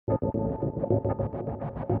It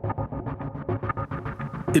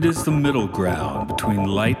is the middle ground between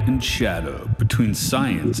light and shadow, between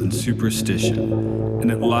science and superstition,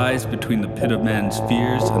 and it lies between the pit of man's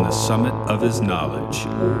fears and the summit of his knowledge.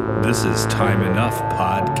 This is Time Enough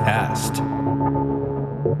Podcast.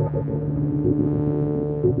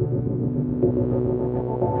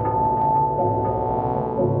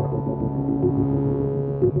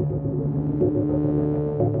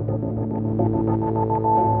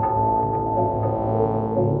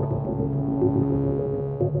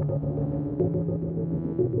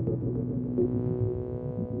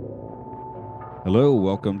 Hello,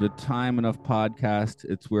 welcome to Time Enough Podcast.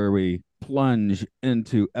 It's where we plunge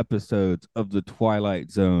into episodes of The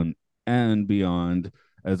Twilight Zone and beyond.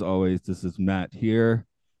 As always, this is Matt here.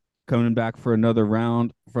 Coming back for another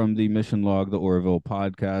round from the Mission Log, the Orville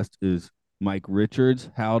podcast, is Mike Richards.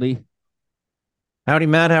 Howdy. Howdy,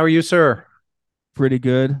 Matt. How are you, sir? Pretty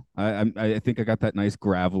good. I think I got that nice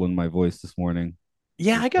gravel in my voice this morning.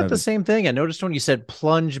 Yeah, I got the same thing. I noticed when you said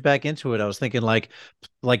plunge back into it, I was thinking like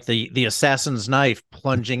the assassin's knife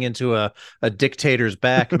plunging into a dictator's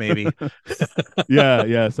back, maybe.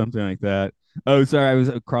 yeah, something like that. Oh,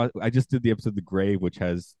 sorry, I just did the episode The Grave, which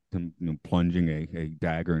has him plunging a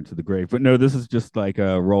dagger into the grave. But no, this is just like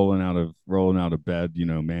rolling out of bed,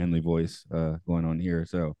 manly voice going on here.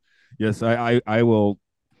 So yes, I will.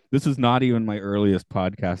 This is not even my earliest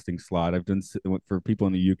podcasting slot. I've done, for people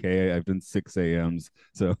in the UK, I've done 6 a.m.s.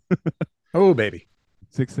 So Oh, baby.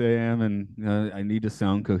 6 a.m. and I need to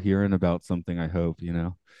sound coherent about something, I hope,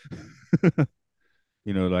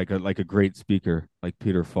 like a great speaker like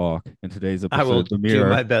Peter Falk. In today's I will episode, The do Mirror.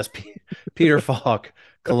 my best. Peter Falk,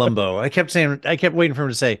 Columbo. I kept waiting for him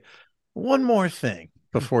to say one more thing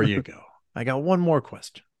before you go. I got one more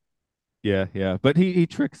question. Yeah. But he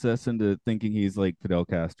tricks us into thinking he's like Fidel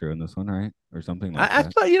Castro in this one, right? Or something like I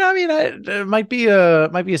that. thought, it might be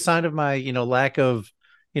a sign of my, lack of,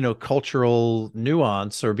 cultural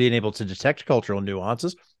nuance or being able to detect cultural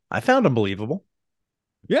nuances. I found them believable.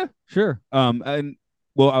 Yeah, sure. And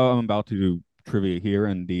well, I'm about to do trivia here,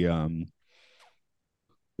 and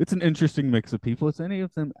it's an interesting mix of people. Is any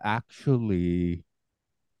of them actually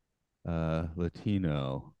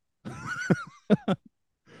Latino?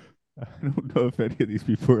 I don't know if any of these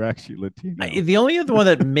people are actually Latino. The only other one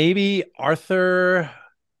that maybe Arthur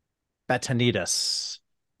Batanidas,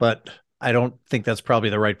 but I don't think that's probably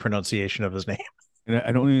the right pronunciation of his name. And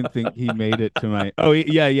I don't even think he made it to my. Oh,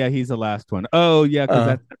 yeah, he's the last one. Oh, yeah,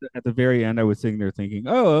 because at the very end, I was sitting there thinking,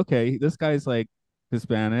 oh, okay, this guy's like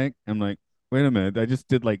Hispanic. I'm like, wait a minute, I just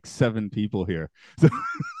did like 7 people here. So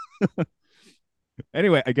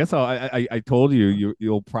anyway, I guess I told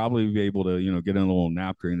you'll probably be able to get in a little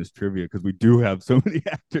nap during this trivia because we do have so many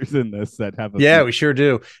actors in this that have. Yeah, we sure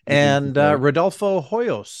do. And Rodolfo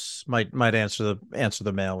Hoyos might answer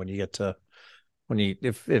the mail when you get to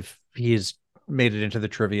if he's made it into the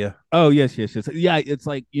trivia. Oh yes. Yeah, it's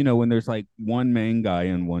like when there's like one main guy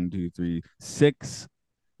and 1, 2, 3, 6,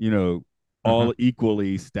 all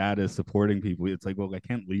equally status supporting people. It's like, well, I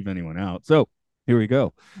can't leave anyone out. So here we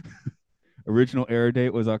go. Original air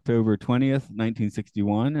date was October 20th,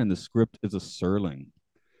 1961, and the script is a Serling.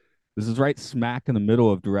 This is right smack in the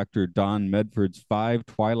middle of director Don Medford's 5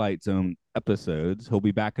 Twilight Zone episodes. He'll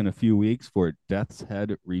be back in a few weeks for Death's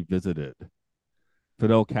Head Revisited.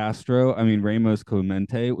 Ramos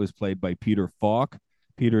Clemente was played by Peter Falk.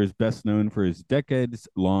 Peter is best known for his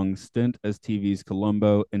decades-long stint as TV's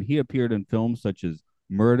Columbo, and he appeared in films such as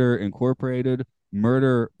Murder Incorporated,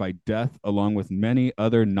 Murder by Death, along with many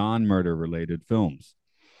other non-murder related films.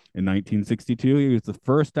 In 1962, he was the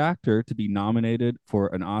first actor to be nominated for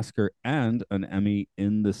an Oscar and an Emmy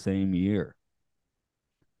in the same year.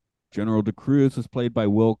 General DeCruz was played by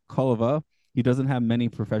Will Culliva. He doesn't have many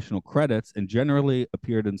professional credits and generally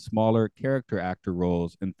appeared in smaller character actor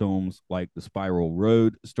roles in films like The Spiral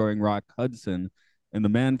Road, starring Rock Hudson, and the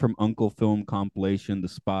Man from U.N.C.L.E. film compilation, The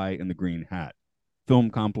Spy in the Green Hat.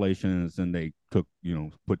 Film compilations, and they took,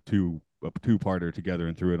 put a two-parter together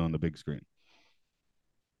and threw it on the big screen.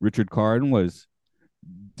 Richard Carden was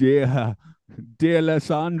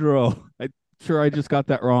D'Alessandro. I'm sure I just got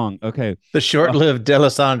that wrong. Okay. The short-lived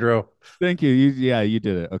D'Alessandro. Thank you. You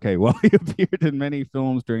did it. Okay. Well, he appeared in many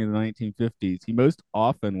films during the 1950s. He most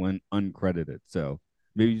often went uncredited. So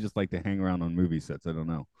maybe you just like to hang around on movie sets. I don't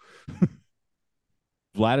know.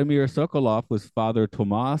 Vladimir Sokolov was Father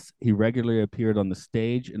Tomas. He regularly appeared on the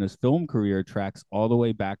stage, and his film career tracks all the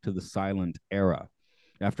way back to the silent era.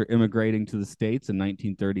 After immigrating to the States in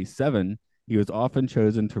 1937, he was often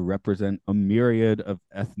chosen to represent a myriad of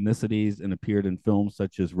ethnicities and appeared in films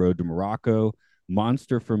such as Road to Morocco,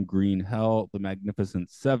 Monster from Green Hell, The Magnificent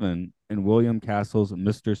Seven, and William Castle's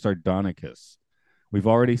Mr. Sardonicus. We've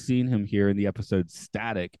already seen him here in the episode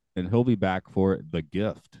Static, and he'll be back for The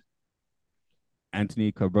Gift.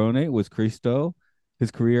 Anthony Carbone was Christo.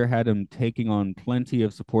 His career had him taking on plenty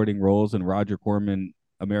of supporting roles in Roger Corman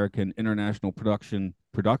American International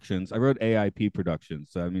Productions. I wrote AIP Productions,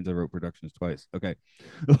 so that means I wrote Productions twice. Okay.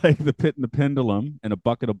 Like The Pit and the Pendulum and A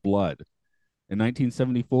Bucket of Blood. In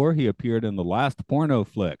 1974, he appeared in The Last Porno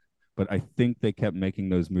Flick, but I think they kept making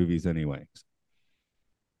those movies anyways.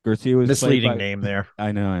 Garcia was misleading name there.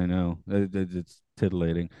 I know. It's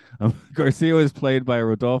titillating. Garcia was played by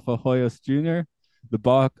Rodolfo Hoyos Jr. The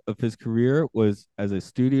bulk of his career was as a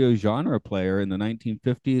studio genre player in the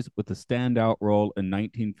 1950s, with a standout role in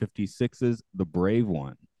 1956's The Brave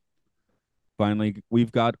One. Finally,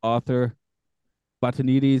 we've got author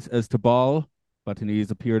Batanides as Tabal.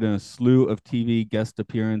 Batanides appeared in a slew of TV guest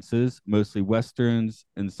appearances, mostly westerns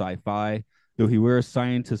and sci-fi. Though he wears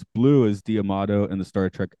scientist blue as Diamato in the Star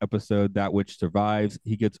Trek episode That Which Survives,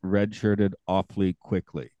 he gets red-shirted awfully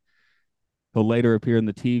quickly. He'll later appear in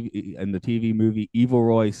the TV movie Evil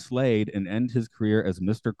Roy Slade and end his career as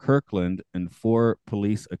Mr. Kirkland in 4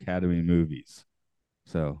 Police Academy movies.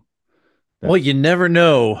 So, well, you never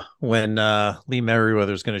know when Lee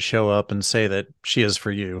Merriweather's going to show up and say that she is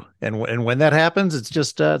for you, and when that happens, it's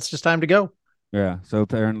just time to go. Yeah. So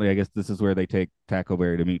apparently, I guess this is where they take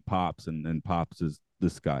Tackleberry to meet Pops, and Pops is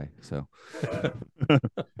this guy. So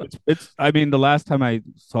it's. I mean, the last time I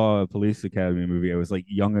saw a Police Academy movie, I was like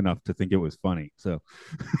young enough to think it was funny. So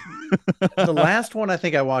the last one I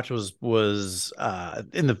think I watched was I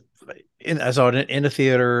saw it in a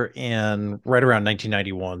theater and right around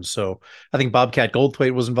 1991. So I think Bobcat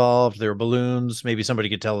Goldthwait was involved. There were balloons. Maybe somebody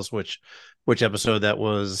could tell us which episode that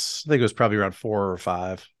was. I think it was probably around 4 or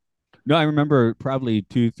 5. No, I remember probably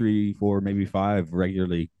 2, 3, 4, maybe 5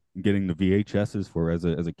 regularly getting the VHSs for as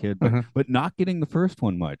a kid, but not getting the first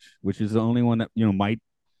one much, which is the only one that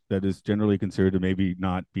that is generally considered to maybe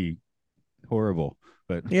not be horrible.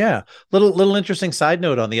 But yeah, little interesting side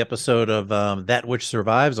note on the episode of That Which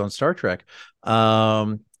Survives on Star Trek.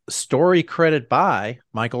 Story credit by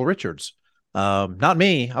Michael Richards. Not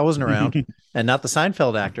me, I wasn't around, and not the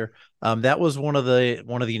Seinfeld actor. That was one of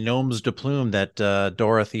the noms de plume that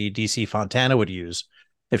Dorothy D.C. Fontana would use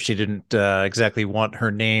if she didn't exactly want her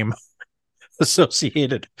name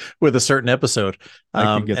associated with a certain episode.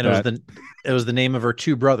 And it was the name of her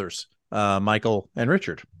 2 brothers, Michael and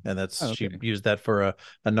Richard, and she used that for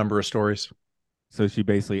a number of stories. So she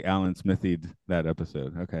basically Alan Smithied that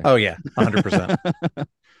episode. Okay. Oh yeah, 100%.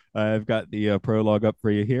 I've got the prologue up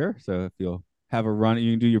for you here, so if you'll have a run,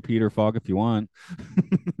 you can do your Peter Falk if you want.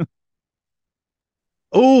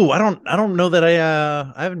 Oh, I don't know that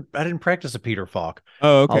I didn't practice a Peter Falk.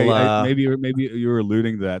 Oh, okay. Maybe you were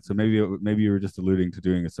alluding to that. So maybe you were just alluding to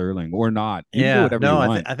doing a Serling or not. You yeah. No,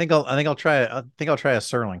 I think I'll try. I think I'll try a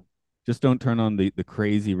Serling. Just don't turn on the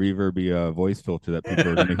crazy reverby voice filter that people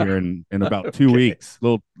are going to hear in about 2 weeks.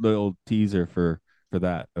 Little teaser for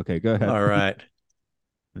that. Okay, go ahead. All right.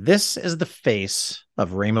 This is the face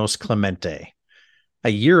of Ramos Clemente. A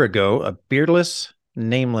year ago, a beardless,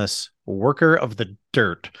 nameless worker of the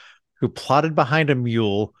dirt who plotted behind a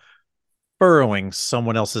mule, burrowing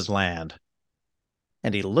someone else's land.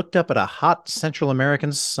 And he looked up at a hot Central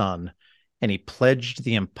American sun, and he pledged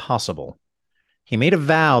the impossible. He made a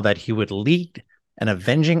vow that he would lead an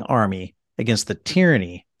avenging army against the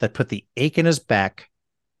tyranny that put the ache in his back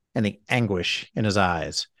and the anguish in his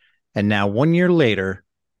eyes. And now, 1 year later,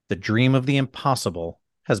 the dream of the impossible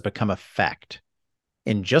has become a fact.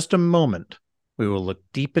 In just a moment, we will look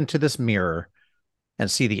deep into this mirror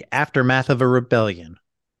and see the aftermath of a rebellion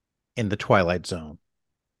in the Twilight Zone.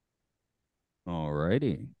 All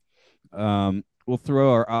righty. We'll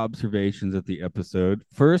throw our observations at the episode.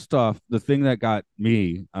 First off, the thing that got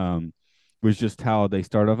me was just how they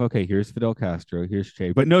start off. Okay, here's Fidel Castro, here's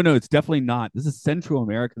Che. But no, it's definitely not. This is Central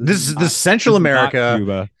America. This is the Central America.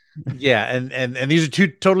 Cuba. Yeah, and these are 2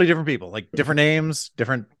 totally different people, like different names,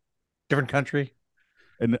 different country.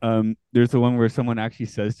 And there's the one where someone actually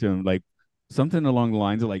says to him, like, something along the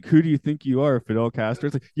lines of, like, who do you think you are, Fidel Castro?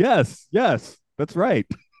 It's like, yes, that's right.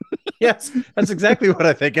 Yes, that's exactly what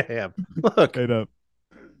I think I am. Look. I know.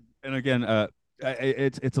 And again,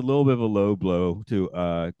 it's a little bit of a low blow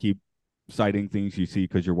to keep citing things you see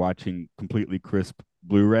because you're watching completely crisp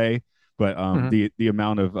Blu-ray. But the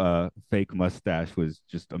amount of fake mustache was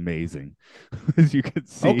just amazing, as you could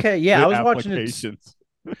see. Okay, yeah, I was watching it.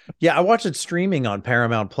 Yeah, I watched it streaming on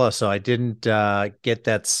Paramount Plus, so I didn't get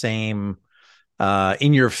that same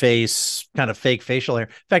in your face kind of fake facial hair.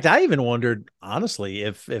 In fact, I even wondered honestly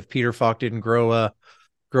if Peter Falk didn't grow a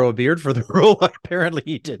beard for the role. Apparently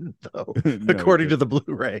he didn't, though, No, according to the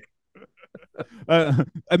Blu-ray. I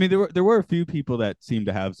mean, there were a few people that seemed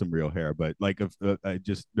to have some real hair, but like I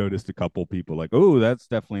just noticed a couple people like, oh, that's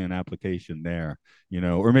definitely an application there,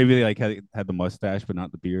 or maybe they like had the mustache but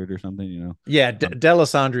not the beard or something. Yeah,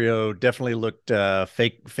 D'Alessandro definitely looked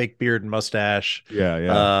fake beard and mustache.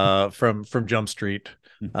 Yeah. From Jump Street.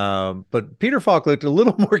 But Peter Falk looked a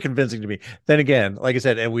little more convincing to me. Then again, like I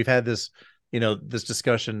said, and we've had this this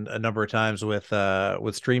discussion a number of times with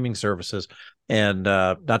streaming services, and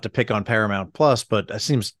not to pick on Paramount Plus, but it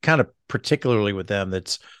seems kind of particularly with them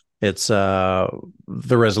it's the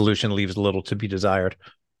resolution leaves a little to be desired.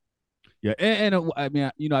 Yeah, and I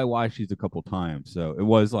mean, I watched these a couple times, so it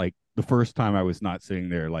was like the first time I was not sitting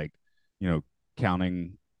there like,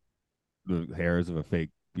 counting the hairs of a fake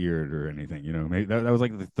beard or anything. Maybe that was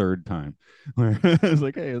like the third time where I was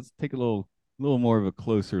like, hey, let's take a little more of a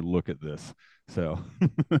closer look at this. So,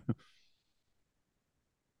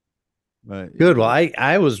 but Good. Well,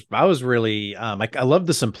 I was really I love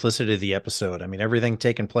the simplicity of the episode. I mean, everything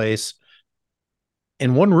taking place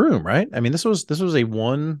in one room, right? I mean, this was a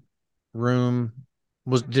one room.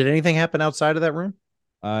 Did anything happen outside of that room?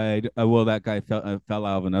 Well, that guy fell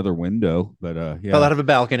out of another window, but yeah, Fell out of a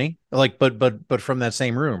balcony, like, but from that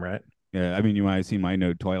same room, right? yeah. I mean, you might have seen my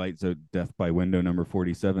note, Twilight Zone Death by Window number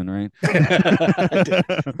 47, right?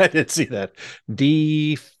 I did see that.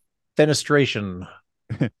 Defenestration.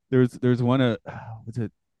 There's one what's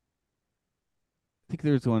it? I think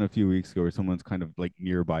there's one a few weeks ago where someone's kind of like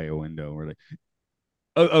nearby a window, or like,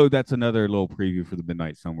 oh, that's another little preview for the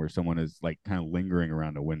Midnight Sun where someone is like kind of lingering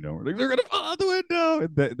around a window. Like they're gonna fall out the window.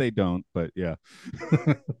 They don't, but yeah,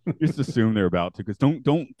 just assume they're about to, because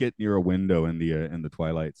don't get near a window in the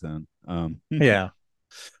Twilight Zone. Yeah,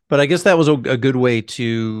 but I guess that was a good way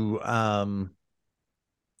to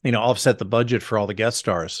offset the budget for all the guest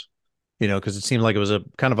stars. Because it seemed like it was a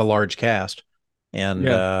kind of a large cast, and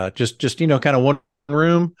just kind of one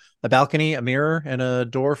room, a balcony, a mirror, and a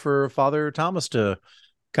door for Father Thomas to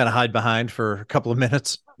kind of hide behind for a couple of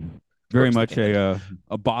minutes. Very much a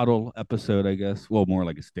bottle episode, I guess. Well, more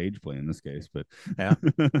like a stage play in this case, but yeah.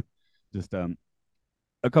 Just I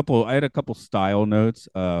had a couple style notes.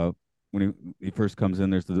 When he first comes in,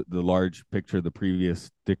 there's the large picture of the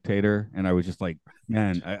previous dictator, and I was just like,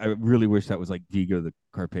 man, I really wish that was like Vigo the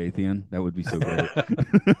Carpathian. That would be so great.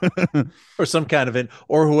 Or some kind of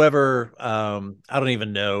or whoever, I don't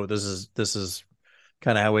even know. This is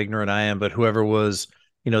kind of how ignorant I am, but whoever was,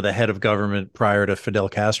 the head of government prior to Fidel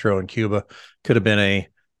Castro in Cuba could have been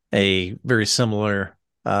a very similar,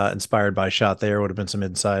 inspired by shot there. Would have been some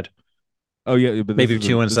inside. Oh yeah, but maybe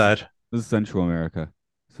two inside. This is Central America.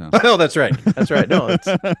 So. Oh, that's right. That's right. No, it's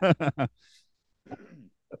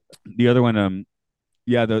the other one.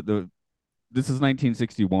 Yeah, this is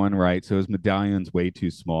 1961, right? So his medallion's way too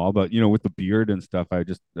small, but with the beard and stuff, I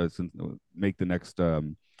just make the next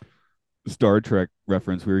Star Trek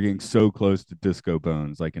reference. We were getting so close to Disco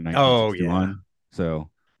Bones, like in 1961. Oh, yeah. So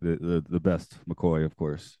the best McCoy, of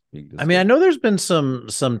course, being Disco. I mean, I know there's been some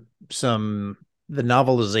the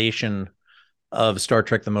novelization of Star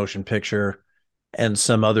Trek the Motion Picture and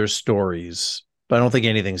some other stories, but I don't think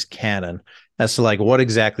anything's canon as to like what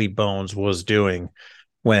exactly Bones was doing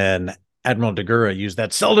when Admiral Degura used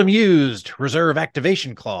that seldom used reserve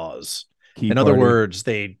activation clause. In other words,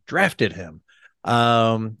 they drafted him.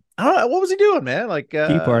 I don't know, what was he doing, man? Like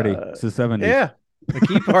Key Party. It's the 70s. Yeah, the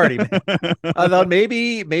Key Party, man. I thought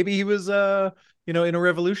maybe he was in a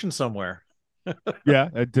revolution somewhere. Yeah,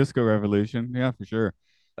 a disco revolution. Yeah, for sure.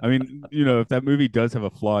 I mean, if that movie does have a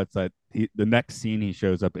flaw, it's that the next scene he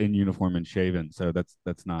shows up in uniform and shaven, so that's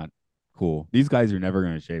not cool. These guys are never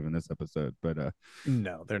going to shave in this episode, but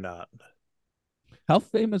no, they're not. How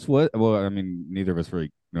famous was? Well, I mean, neither of us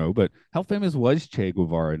really know, but how famous was Che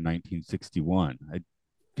Guevara in 1961? I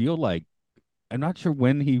feel like I'm not sure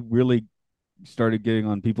when he really started getting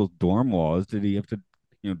on people's dorm walls. Did he have to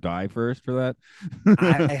die first for that?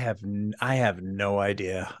 I have no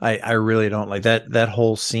idea. I really don't. Like that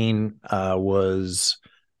whole scene was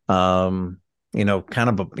kind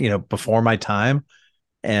of before my time,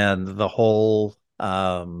 and the whole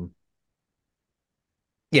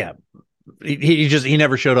he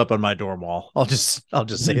never showed up on my dorm wall. I'll just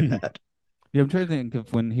say that. Yeah, I'm trying to think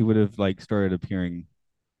of when he would have like started appearing.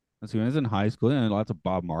 Let's see, when I was in high school, and lots of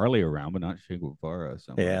Bob Marley around, but not Che Guevara.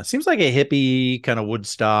 So yeah, seems like a hippie kind of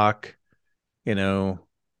Woodstock, late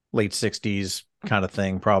 60s kind of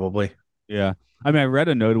thing, probably. Yeah. I mean, I read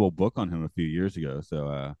a notable book on him a few years ago,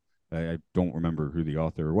 so I don't remember who the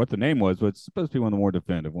author or what the name was, but it's supposed to be one of the more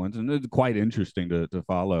definitive ones, and it's quite interesting to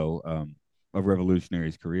follow a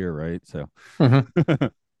revolutionary's career, right? So,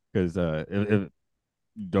 Mhm. because if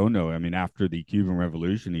you don't know, I mean, after the Cuban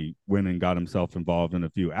Revolution, he went and got himself involved in a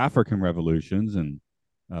few African revolutions and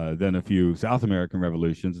then a few South American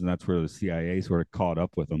revolutions, and that's where the CIA sort of caught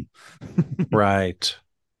up with him. Right.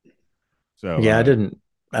 So, Yeah, I didn't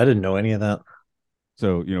know any of that.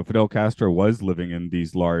 so Fidel Castro was living in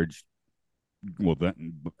these large, well,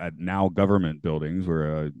 now government buildings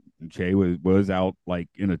where Che was out like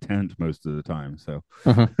in a tent most of the time. So,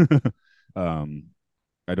 Mhm. um,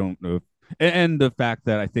 I don't know if, and the fact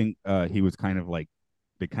that I think he was kind of like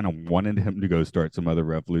they kind of wanted him to go start some other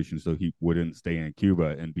revolution so he wouldn't stay in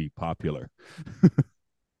Cuba and be popular.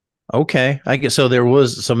 Okay. I guess so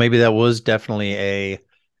so maybe that was definitely a,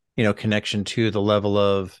 connection to the level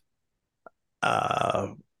of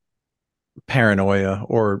uh paranoia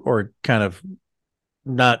or kind of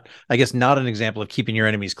not, I guess, not an example of keeping your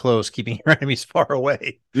enemies close, keeping your enemies far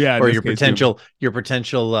away, Yeah, in or this your case, potential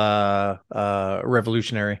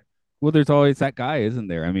revolutionary. well, there's always that guy, isn't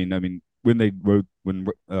there? I mean, when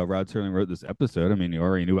Rod Serling wrote this episode, I mean, you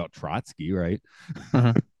already knew about Trotsky, right?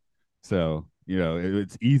 Mhm. So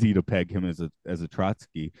it's easy to peg him as a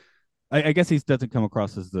Trotsky. I guess he doesn't come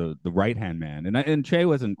across as the right hand man, and Che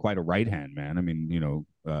wasn't quite a right hand man. I mean,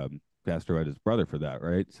 Castro had his brother for that,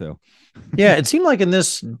 right? So Yeah, it seemed like in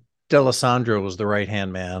this, D'Alessandro was the right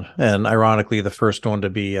hand man, and ironically, the first one to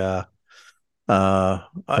be I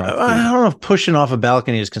Trotsky. don't know if pushing off a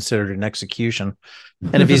balcony is considered an execution.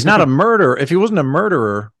 And if he's not a murderer, if he wasn't a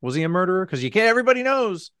murderer, was he a murderer? Because you can't. Everybody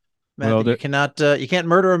knows, Matt, well, that you can't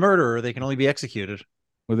murder a murderer. They can only be executed.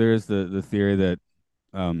 there is the theory that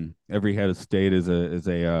every head of state is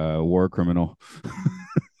a war criminal.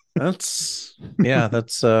 That's yeah.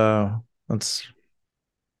 That's an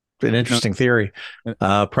You know, interesting theory.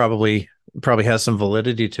 and Probably has some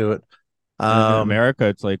validity to it. in Um, America,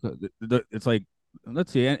 it's like it's like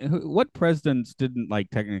let's see, what presidents didn't like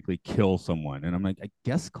technically kill someone, and I'm like, I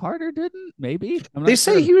guess Carter didn't. Maybe I'm they not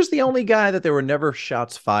say sure. he was the only guy that there were never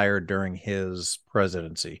shots fired during his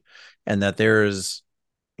presidency, and that there is,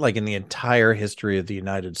 like, in the entire history of the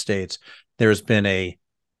United States, there's been a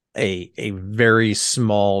very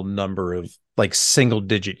small number of, like, single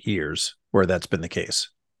digit years where that's been the case.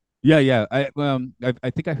 Yeah, yeah. I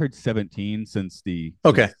think I heard 17 since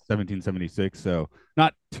Okay. 1776, so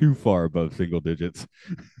not too far above single digits.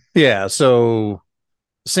 Yeah, so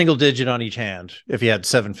single digit on each hand if you had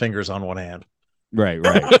seven fingers on one hand. Right,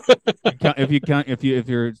 right. If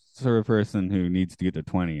you're sort of person who needs to get to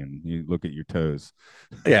 20 and you look at your toes.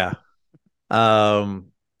 Yeah. Um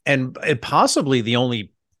and possibly the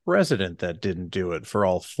only president that didn't do it for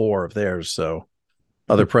all four of theirs. So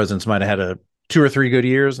other presidents might have had a two or three good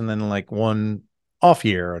years and then like one off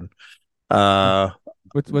year. And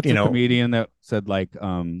What's you a know, comedian that said like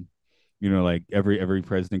like every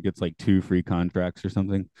president gets like two free contracts or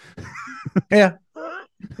something. yeah,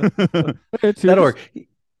 It's that'll just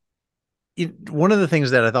work. One of the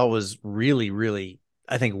things that I thought was really, really,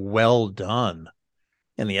 I think, well done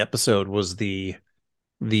in the episode was the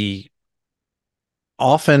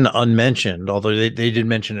often unmentioned, although they did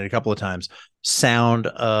mention it a couple of times, sound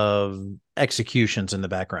of executions in the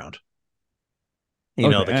background. oh,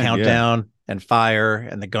 The and yeah. countdown and fire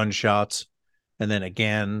and the gunshots, and then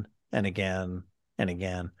again and again and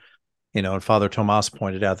again. And Father Tomas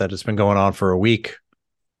pointed out that it's been going on for a week,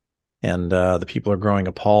 and the people are growing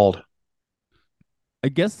appalled. I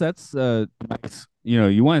guess that's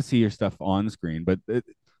you want to see your stuff on screen, but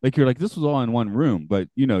like you're like this was all in one room, but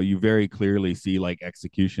you very clearly see like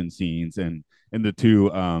execution scenes and the two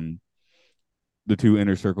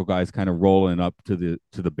inner circle guys kind of rolling up to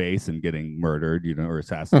the base and getting murdered, or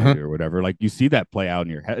assassinated Mhm. or whatever. Like you see that play out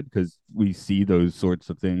in your head because we see those sorts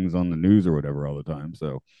of things on the news or whatever all the time.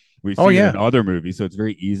 So we Oh see it yeah, in other movies, so it's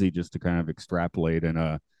very easy just to kind of extrapolate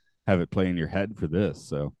and have it play in your head for this.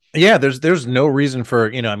 So yeah. There's no reason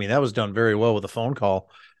for, I mean, that was done very well with a phone call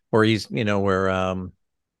where he's, where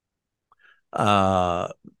uh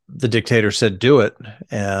the dictator said do it,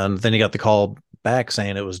 and then he got the call back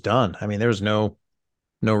saying it was done. I mean, there's no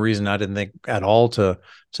reason, I didn't think at all, to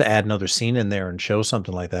add another scene in there and show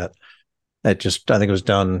something like that. I think it was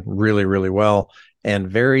done really, really well, and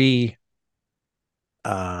very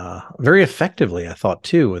effectively, I thought,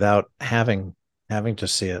 too, without having to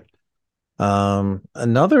see it.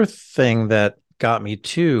 Another thing that got me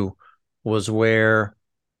too was where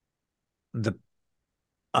the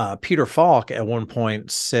Peter Falk at one point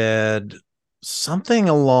said something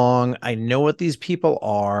along, I know what these people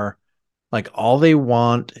are. Like, all they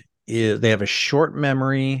want is, they have a short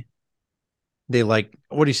memory, they like,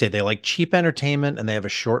 what do you say? They like cheap entertainment and they have a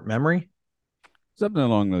short memory. Something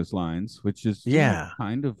along those lines, which is Yeah.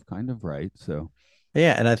 kind of right. So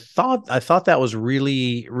Yeah, and I thought that was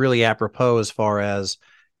really really apropos as far as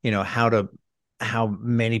how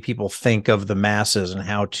many people think of the masses and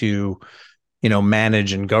how to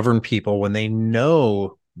manage and govern people when they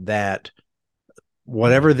know that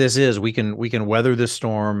whatever this is, we can weather this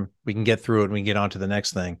storm, we can get through it, and we can get on to the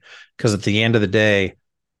next thing. Because at the end of the day,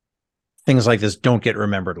 things like this don't get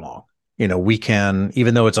remembered long. We can,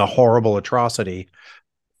 even though it's a horrible atrocity,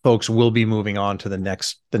 folks will be moving on to the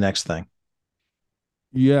next thing.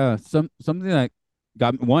 yeah, something that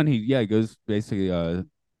got one. He goes basically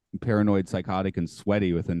paranoid, psychotic, and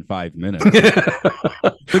sweaty within 5 minutes.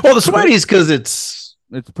 Well, the sweaties because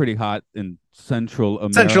It's pretty hot in Central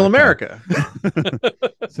America. Central America.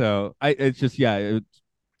 So it's just I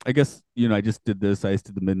guess I just did this. I just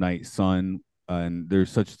did the Midnight Sun, and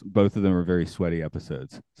both of them are very sweaty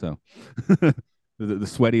episodes. So the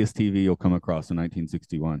sweatiest TV you'll come across in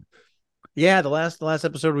 1961. Yeah, the last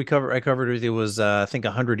episode I covered with you was I think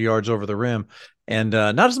 100 yards over the rim, and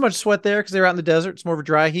not as much sweat there because they're out in the desert. It's more of a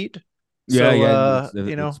dry heat. Yeah, So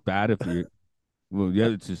yeah, it's bad if you. Well, yeah,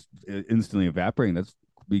 it's just instantly evaporating. That's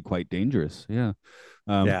be quite dangerous. Yeah.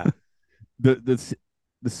 Yeah. The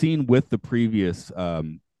scene with the previous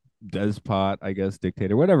despot, I guess,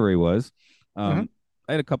 dictator, whatever he was. Mhm.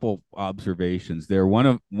 I had a couple observations there. One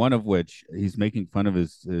of which he's making fun of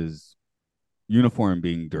his uniform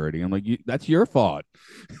being dirty. I'm like, that's your fault.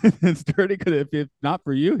 It's dirty because if not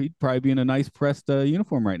for you, he'd probably be in a nice pressed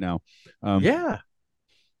uniform right now. Yeah.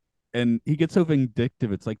 And he gets so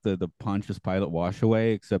vindictive. It's like the Pontius Pilate wash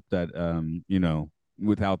away, except that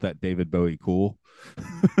without that David Bowie cool,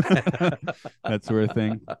 that sort of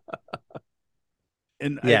thing.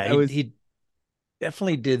 And Yeah, I was he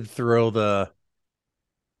definitely did throw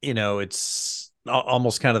it's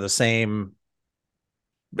almost kind of the same.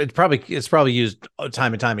 It's probably used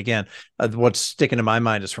time and time again. What's sticking in my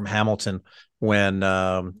mind is from Hamilton when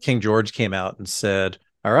King George came out and said,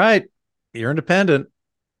 "All right, you're independent.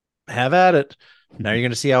 Have at it. Now you're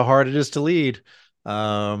going to see how hard it is to lead."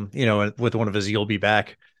 With one of his "You'll Be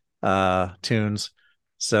Back" tunes.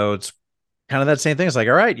 So it's kind of that same thing. It's like,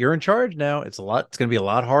 all right, you're in charge now. It's going to be a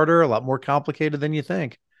lot harder, a lot more complicated than you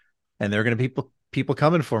think, and there are going to be people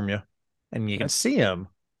coming from you, and you can see them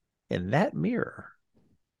in that mirror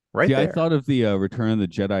right I there. thought of the Return of the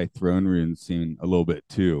Jedi throne room scene a little bit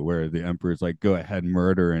too, where the Emperor's like, "Go ahead,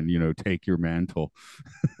 murder, and take your mantle."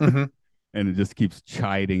 Mm-hmm. And it just keeps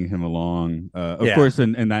chiding him along. Of Yeah. course,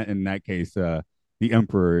 in that case, the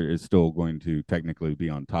Emperor is still going to technically be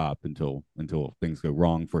on top until things go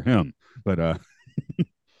wrong for him. But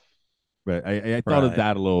but I thought of Right.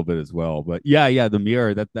 that a little bit as well. But yeah, the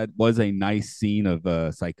mirror, that was a nice scene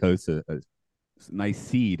of psychosis. Nice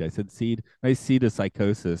seed. I said seed. Nice seed of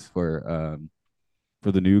psychosis for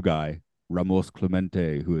the new guy, Ramos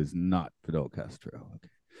Clemente, who is not Fidel Castro.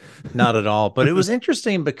 Okay. Not at all. But it was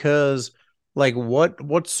interesting because, like,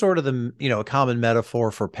 what's sort of a common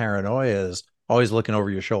metaphor for paranoia is always looking over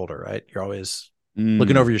your shoulder, right? You're always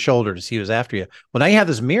looking over your shoulder to see who's after you. Well, now you have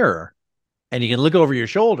this mirror, and you can look over your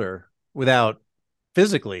shoulder without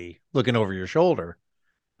physically looking over your shoulder.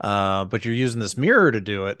 But you're using this mirror to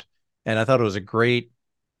do it. And I thought it was a great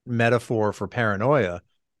metaphor for paranoia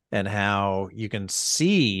and how you can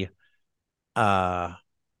see uh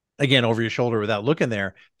again over your shoulder without looking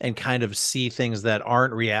there and kind of see things that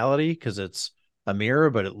aren't reality because it's a mirror,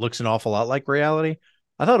 but it looks an awful lot like reality.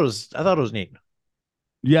 I thought it was neat.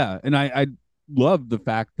 Yeah, and I love the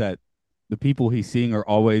fact that the people he's seeing are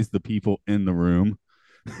always the people in the room.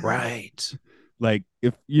 Right. Like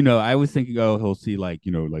if I was thinking, oh, he'll see like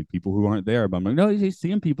like people who aren't there, but I'm like, no, he's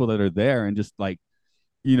seeing people that are there and just like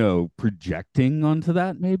projecting onto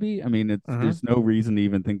that. Maybe I mean, Mhm. there's no reason to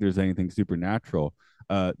even think there's anything supernatural.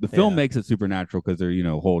 The film Yeah. makes it supernatural because they're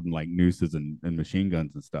holding like nooses and machine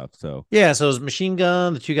guns and stuff. So Yeah, so it was machine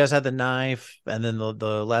gun, the two guys had the knife, and then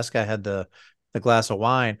the last guy had the glass of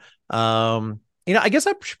wine. I guess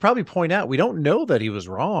I should probably point out we don't know that he was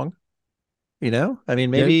wrong. I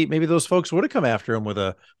mean, yeah, maybe those folks would have come after him with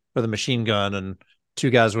a machine gun, and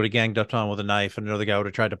two guys would have ganged up on him with a knife, and another guy would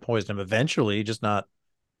have tried to poison him eventually, just not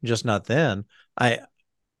then. I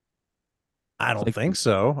it's don't like think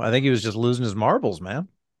so. I think he was just losing his marbles, man.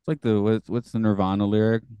 it's like what's the Nirvana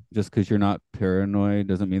lyric? Just because you're not paranoid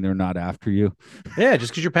doesn't mean they're not after you. Yeah,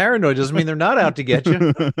 just because you're paranoid doesn't mean they're not out to get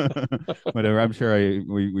you. Whatever. I'm sure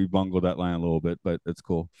we bungled that line a little bit, but it's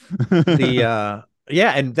cool. The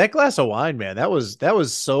yeah, and that glass of wine, man, that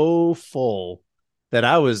was so full. that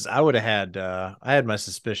I would have had I had my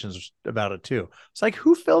suspicions about it too. It's like,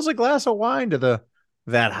 who fills a glass of wine to the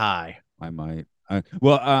that high? I might.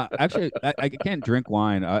 Actually, I can't drink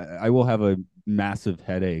wine. I will have a massive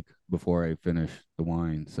headache before I finish the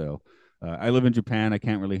wine. So I live in Japan. I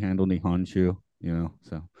can't really handle Nihonshu,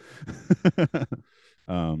 So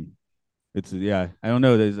um, it's yeah. I don't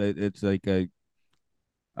know. It's like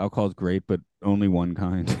alcohol's great, but only one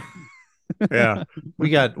kind. Yeah. We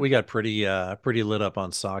got pretty lit up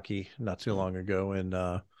on sake not too long ago, and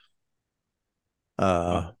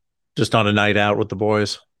just on a night out with the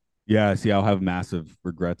boys. Yeah, see, I'll have massive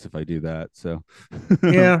regrets if I do that. So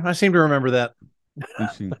Yeah, I seem to remember that.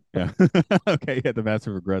 interesting. Yeah. Okay. Yeah, the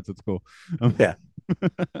massive regrets. It's cool. Yeah.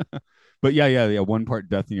 But yeah. One part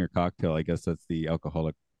death in your cocktail. I guess that's the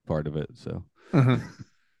alcoholic part of it. So Mhm.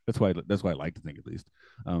 that's why I like to think at least.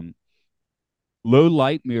 Um, Low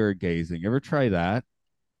light mirror gazing. Ever try that?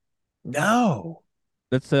 No.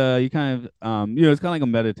 That's you kind of it's kind of like a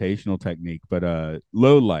meditational technique, but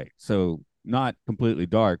low light. So not completely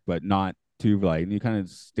dark, but not too light. And you kind of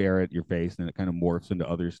stare at your face and it kind of morphs into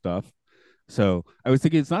other stuff. So I was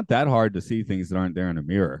thinking it's not that hard to see things that aren't there in a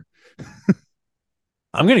mirror.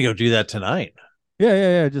 I'm gonna go do that tonight.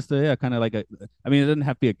 Yeah. Just kind of like a. I mean, it doesn't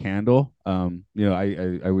have to be a candle.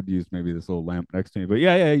 I would use maybe this little lamp next to me, but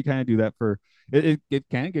yeah. You kind of do that for it. It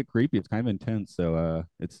can get creepy. It's kind of intense. So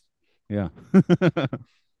it's yeah.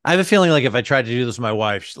 I have a feeling like if I tried to do this with my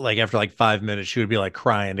wife, like after like 5 minutes, she would be like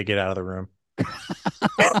crying to get out of the room.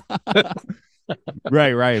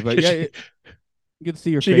 Right. But yeah, She, you can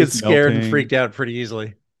see your she face gets scared and melting. freaked out pretty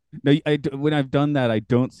easily. No, when I've done that, I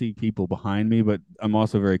don't see people behind me, but I'm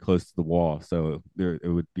also very close to the wall, so it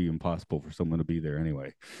would be impossible for someone to be there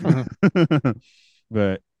anyway. Mhm.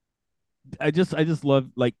 But I just love,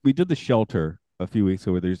 like, we did The Shelter a few weeks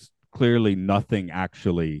ago where there's clearly nothing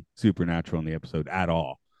actually supernatural in the episode at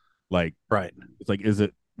all. Like Right. it's like, is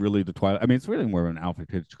it really the Twilight? I mean, it's really more of an Alfred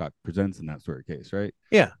Hitchcock Presents in that sort of case, right?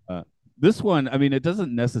 Yeah. This one, I mean, it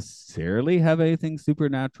doesn't necessarily have anything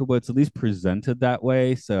supernatural, but it's at least presented that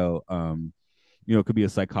way. So, it could be a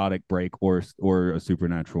psychotic break or a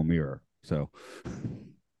supernatural mirror. So,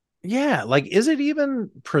 Yeah. Like, is it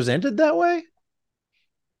even presented that way?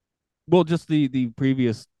 well, just the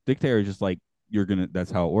previous dictator is just like, you're gonna.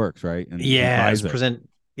 That's how it works, right? And he Yeah. It's buys it. present.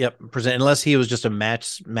 Yep. Present. Unless he was just a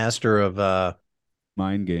master of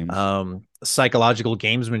Mind games. psychological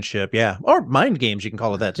gamesmanship. Yeah. Or mind games. You can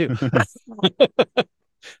call it that too.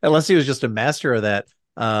 Unless he was just a master of that.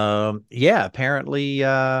 Yeah. Apparently,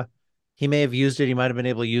 he may have used it. He might have been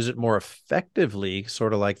able to use it more effectively,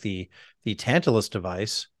 sort of like the Tantalus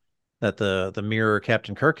device that the mirror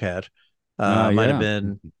Captain Kirk had. Might have Yeah.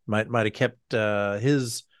 been might have kept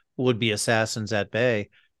his would-be assassins at bay.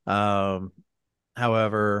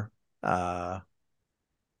 However, uh,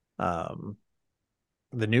 um,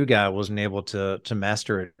 the new guy wasn't able to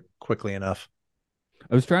master it quickly enough.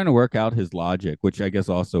 I was trying to work out his logic, which I guess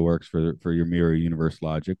also works for your mirror universe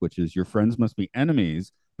logic, which is your friends must be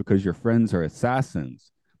enemies because your friends are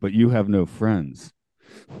assassins, but you have no friends.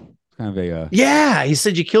 It's kind of a Yeah, he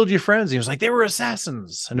said you killed your friends. He was like, they were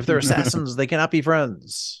assassins, and if they're assassins, they cannot be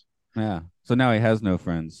friends. yeah. So now he has no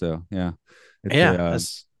friends. So yeah, it's Yeah, a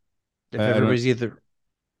that's if I don't everybody's either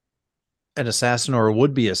an assassin or a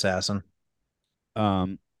would-be assassin.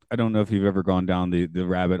 um I don't know if you've ever gone down the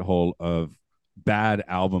rabbit hole of bad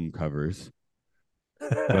album covers,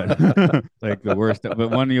 but like the worst. But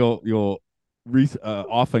one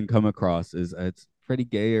often come across is it's Freddie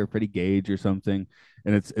Gay or Freddie Gage or something,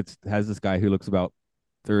 and it's has this guy who looks about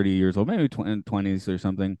 30 years old, maybe 20s or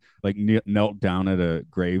something, like knelt down at a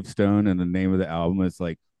gravestone, and the name of the album is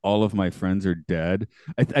like "All of My Friends Are Dead."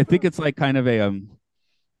 I think it's like kind of a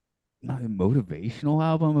not a motivational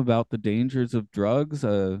album about the dangers of drugs.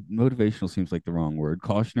 Motivational seems like the wrong word.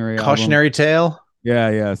 Cautionary album. Cautionary tale.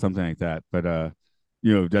 Yeah, something like that. But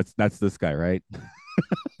that's this guy, right?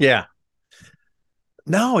 Yeah.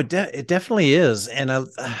 No, it definitely is, and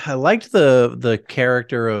I liked the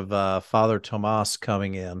character of Father Tomas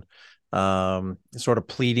coming in, sort of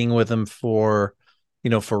pleading with him for,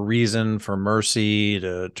 for reason, for mercy,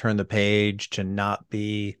 to turn the page, to not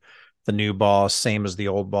be the new boss, same as the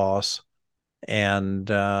old boss, and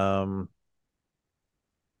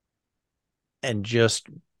just,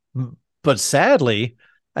 but sadly,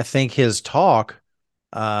 I think his talk,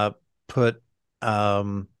 put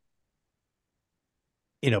um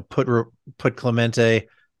put Clemente,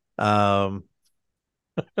 um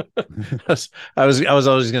I was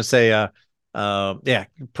always going to say yeah,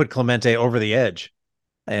 put Clemente over the edge,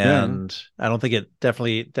 Yeah. and I don't think it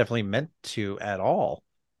definitely meant to at all.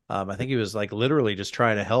 I think he was like literally just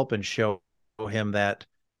trying to help and show him that.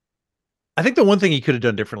 I think the one thing he could have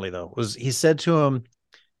done differently, though, was he said to him,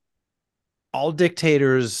 all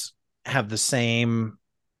dictators have the same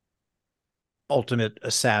ultimate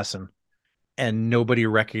assassin, and nobody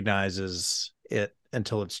recognizes it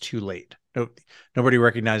until it's too late. Nobody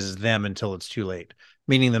recognizes them until it's too late,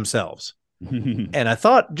 meaning themselves. And I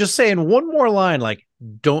thought just saying one more line, like,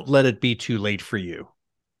 don't let it be too late for you.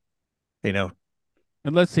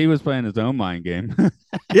 Unless he was playing his own mind game.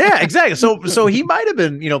 Yeah, exactly. So he might have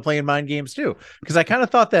been, playing mind games too. Because I kind of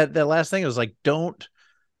thought that last thing was like, don't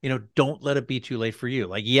let it be too late for you.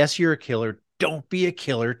 Like, yes, you're a killer. Don't be a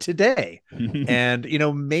killer today. And,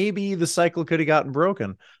 maybe the cycle could have gotten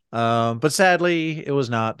broken. But sadly, it was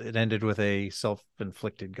not. It ended with a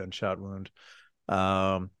self-inflicted gunshot wound.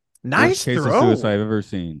 Nice case throw. of suicide I've ever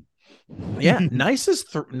seen. Yeah, nice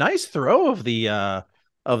throw of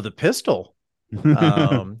the pistol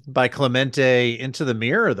by Clemente into the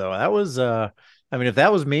mirror, though. That was if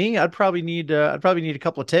that was me, I'd probably need a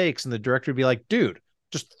couple of takes, and the director would be like, dude,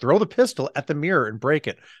 just throw the pistol at the mirror and break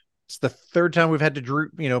it. It's the third time we've had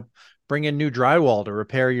to bring in new drywall to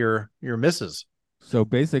repair your misses. So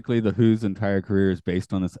basically, the Who's entire career is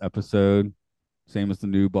based on this episode. Same as the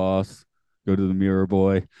new boss. Go to the mirror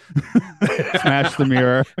boy, smash the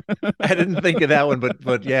mirror. I didn't think of that one,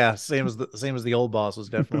 but yeah, same as the old boss was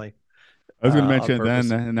definitely. I was going to mention it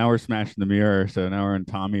then, and now we're smashing the mirror. So now we're in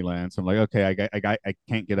Tommy land. So I'm like, okay, I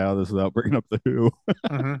can't get out of this without bringing up the Who.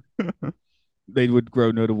 Mm-hmm. They would grow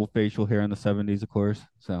notable facial hair in the 70s, of course.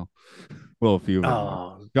 So, well, a few of them.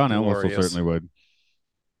 Oh, John Entwistle certainly would.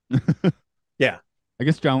 Yeah, I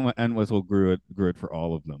guess John Entwistle grew it for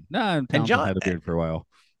all of them. Nah, John had a beard for a while.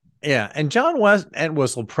 Yeah, and John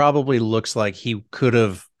Entwistle probably looks like he could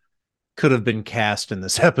have been cast in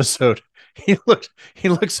this episode. He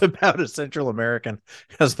looks about as Central American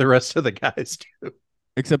as the rest of the guys do.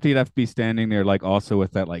 Except he'd have to be standing there, like, also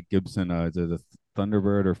with that, like, Gibson, is it a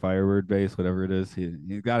Thunderbird or Firebird bass, whatever it is.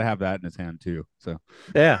 He's got to have that in his hand too. So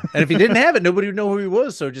yeah, and if he didn't have it, nobody would know who he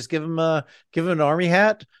was. So just give him an army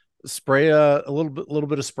hat, spray a little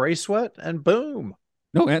bit of spray sweat, and boom.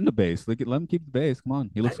 No, and the bass. Let him keep the bass. Come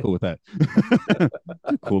on, he looks cool with that. It's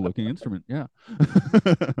a cool looking instrument. Yeah.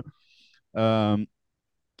 I'm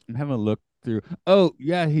having a look through. Oh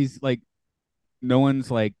yeah, he's like, no one's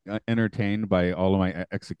like entertained by all of my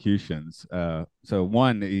executions. So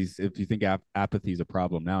one is, if you think apathy is a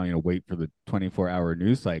problem now, wait for the 24-hour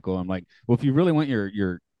news cycle. I'm like, well, if you really want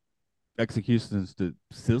your executions to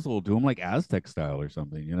sizzle, do them like Aztec style or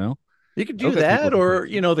something. You could do that, or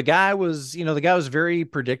the guy was very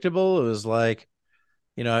predictable. It was like,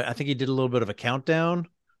 I think he did a little bit of a countdown,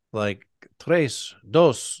 like tres,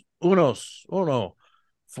 dos, uno,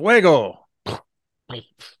 fuego.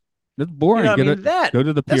 That's boring. Go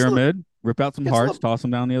to the pyramid, rip out some hearts, toss them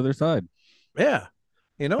down the other side. Yeah,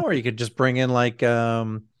 or you could just bring in like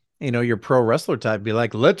your pro wrestler type, be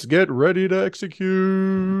like, let's get ready to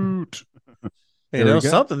execute.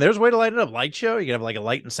 Something. There's a way to light it up. Light show. You can have like a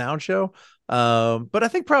light and sound show. But I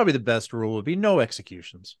think probably the best rule would be no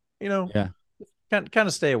executions. Yeah, kind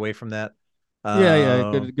of stay away from that.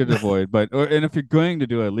 Good to avoid. And if you're going to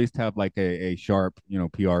do it, at least have like a sharp,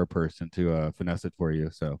 PR person to finesse it for you,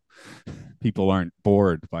 so people aren't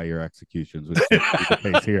bored by your executions, which is the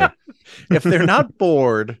case here. If they're not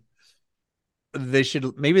bored, they should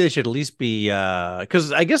at least be,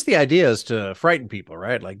 because I guess the idea is to frighten people,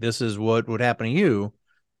 right? Like, this is what would happen to you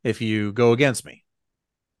if you go against me,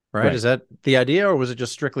 right? Is that the idea, or was it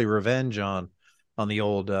just strictly revenge on the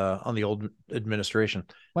old administration?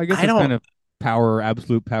 Well, I guess it's kind of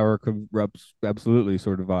absolute power corrupts absolutely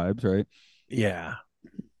sort of vibes, right? Yeah,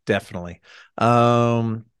 definitely. The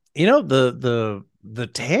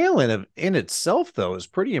tale in itself, though, is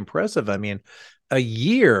pretty impressive. I mean,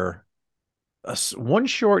 one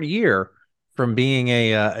short year from being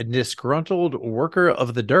a disgruntled worker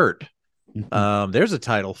of the dirt. There's a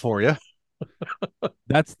title for you.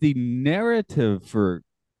 That's the narrative for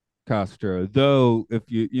Castro, though. If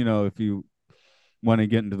you want to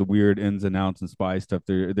get into the weird ins and outs and spy stuff,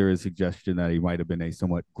 there is suggestion that he might have been a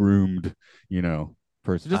somewhat groomed,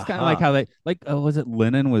 person. Just kind of like how was it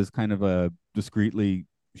Lenin was kind of a discreetly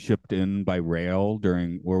shipped in by rail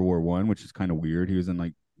during World War I, which is kind of weird. He was in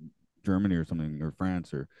like Germany or something, or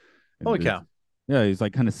France, or holy cow. Yeah, he's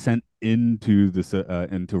like kind of sent into this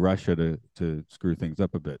into Russia to screw things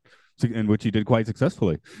up a bit, in which he did quite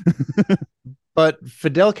successfully. But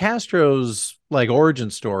Fidel Castro's like origin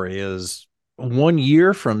story is 1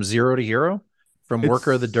 year from zero to hero, from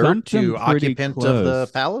worker of the dirt to occupant of the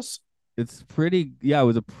palace. It's pretty, it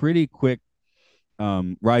was a pretty quick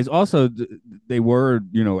rise. Also, they were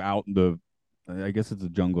out in the I guess it's a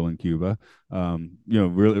jungle in Cuba.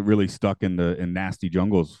 Really stuck in nasty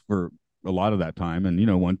jungles for a lot of that time. And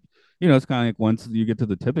it's kind of like once you get to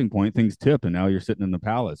the tipping point, things tip, and now you're sitting in the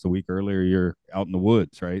palace. A week earlier, you're out in the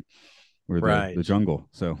woods, right, or the Right. jungle.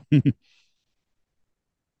 So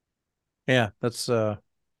Yeah, that's I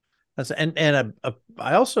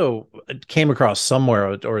also came across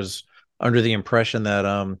somewhere or was under the impression that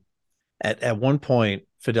at one point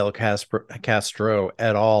Castro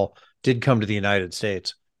et al. Did come to the United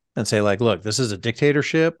States and say like, look, this is a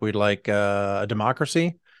dictatorship. We'd like a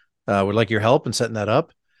democracy. We'd like your help in setting that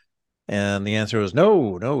up. And the answer was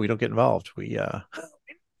no, no, we don't get involved.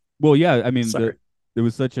 well, yeah, I mean, Sorry. it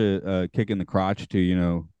was such a kick in the crotch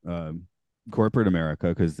to corporate America,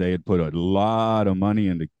 because they had put a lot of money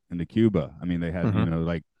into Cuba. I mean, they had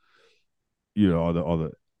like all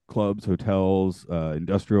the clubs, hotels,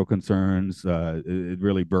 industrial concerns. It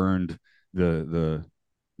really burned the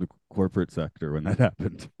corporate sector when that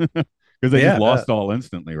happened, because they Yeah, just I lost bet. all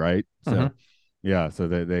instantly, right? So Mhm. yeah, so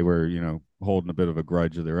they were holding a bit of a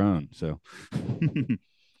grudge of their own. So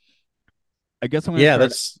I guess I'm going to Yeah, start.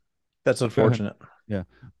 that's Go ahead. unfortunate. Yeah.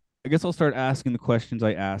 I guess I'll start asking the questions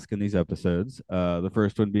I ask in these episodes. The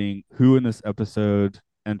first one being, who in this episode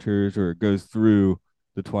enters or goes through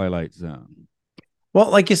the Twilight Zone? Well,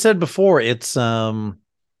 like you said before, if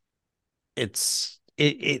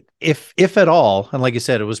at all, and like you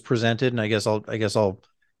said, it was presented, and I guess I'll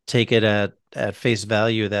take it at face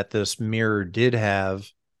value that this mirror did have,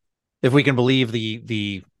 if we can believe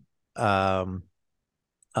the um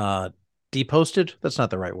uh deposted, that's not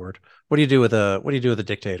the right word. What do you do with a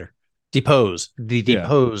dictator? The Yeah.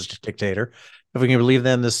 deposed dictator. If we can believe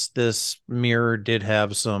them, this mirror did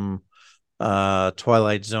have some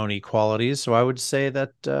Twilight Zone qualities. So I would say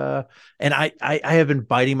that and I have been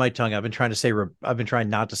biting my tongue. I've been trying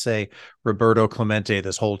not to say Roberto Clemente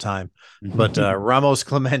this whole time. But Ramos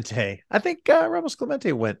Clemente. I think Ramos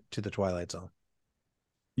Clemente went to the Twilight Zone.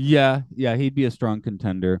 Yeah, he'd be a strong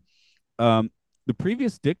contender. The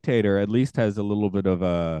previous dictator at least has a little bit of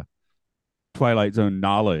a Twilight Zone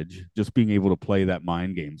knowledge, just being able to play that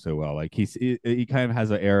mind game so well. Like he kind of has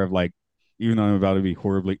an air of like, even though I'm about to be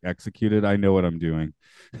horribly executed, I know what I'm doing.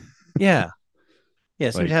 Yeah. Yeah,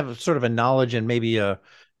 seem to Like have sort of a knowledge and maybe a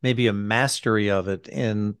mastery of it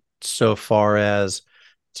in so far as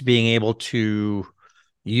to being able to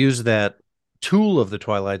use that tool of the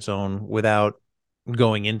Twilight Zone without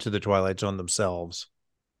going into the Twilight Zone themselves.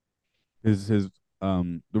 his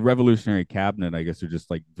the revolutionary cabinet, I guess, are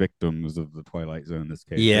just like victims of the Twilight Zone in this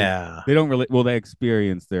case. Yeah. They don't really, well, they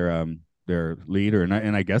experience their leader,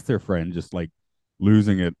 and I guess their friend just like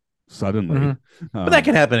losing it suddenly. Mhm. But that Um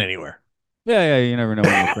can happen anywhere. yeah, you never know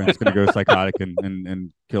when your friend's gonna go psychotic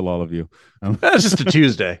and kill all of you. That's just a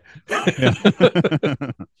Tuesday. Yeah.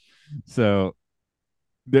 So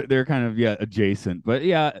they're kind of, yeah, adjacent, but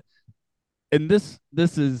yeah, and this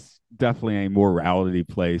is definitely a morality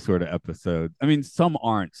play sort of episode. I mean, some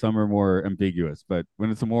aren't, some are more ambiguous, but when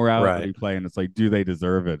it's a Right. morality play and it's like, do they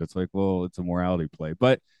deserve it? It's like, well, it's a morality play.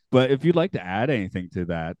 But if you'd like to add anything to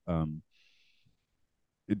that,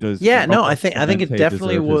 it does Yeah, no, I Ramos think I think it Clemente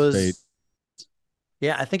definitely deserve his fate? was.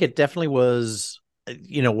 Yeah, I think it definitely was.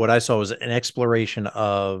 What I saw was an exploration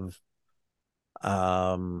of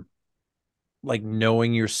um like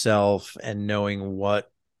knowing yourself and knowing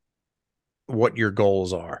what your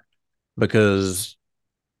goals are, because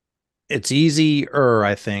it's easier,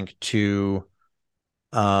 I think, to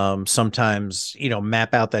sometimes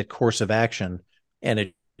map out that course of action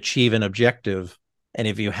and achieve an objective, and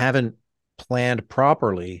if you haven't planned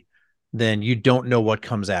properly, then you don't know what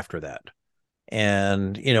comes after that.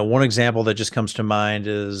 And one example that just comes to mind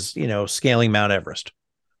is scaling Mount Everest.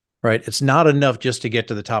 Right, it's not enough just to get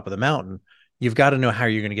to the top of the mountain. You've got to know how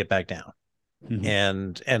you're going to get back down.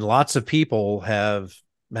 And lots of people have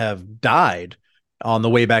died on the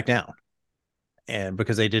way back down, and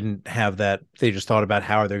because they didn't have that, they just thought about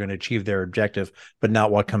how they're going to achieve their objective, but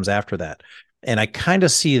not what comes after that. And I kind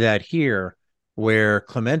of see that here, where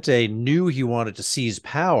Clemente knew he wanted to seize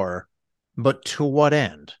power, but to what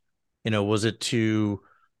end? Was it to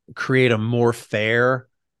create a more fair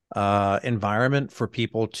environment for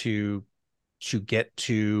people to get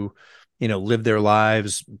to live their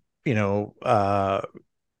lives, you know uh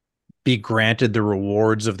be granted the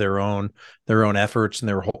rewards of their own efforts and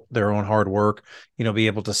their own hard work, be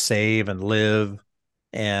able to save and live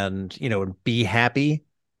and be happy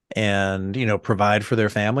and provide for their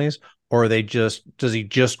families? Or does he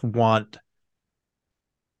just want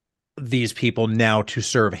these people now to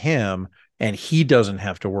serve him, and he doesn't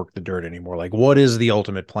have to work the dirt anymore? Like, what is the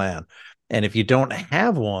ultimate plan? And if you don't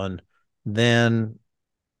have one, then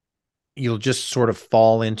you'll just sort of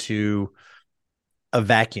fall into a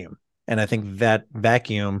vacuum. And I think that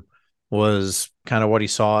vacuum was kind of what he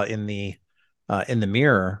saw in the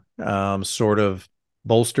mirror, sort of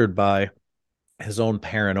bolstered by his own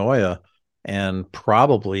paranoia and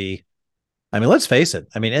probably, I mean, let's face it.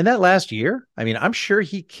 I mean, in that last year, I mean, I'm sure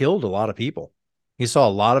he killed a lot of people. He saw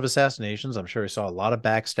a lot of assassinations. I'm sure he saw a lot of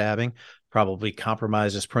backstabbing, probably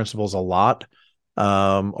compromised his principles a lot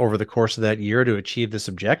over the course of that year to achieve this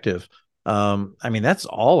objective. I mean, that's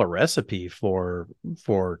all a recipe for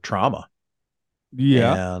trauma.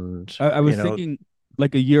 Yeah. And, I you was know, thinking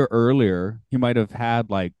like a year earlier, he might have had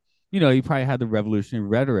like, he probably had the revolutionary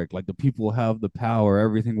rhetoric, like the people have the power,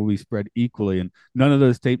 everything will be spread equally. And none of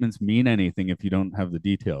those statements mean anything if you don't have the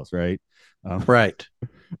details, right? Um, right.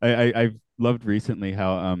 I've loved recently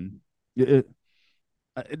how it,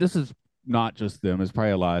 this is not just them, it's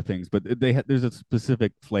probably a lot of things, but there's a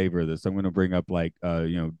specific flavor of this. I'm going to bring up like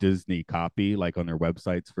Disney copy like on their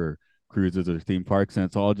websites for cruises or theme parks, and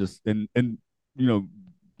it's all just and you know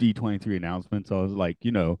D23 announcements. I was like,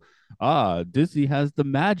 Disney has the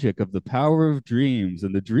magic of the power of dreams,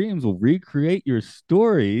 and the dreams will recreate your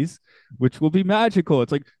stories, which will be magical.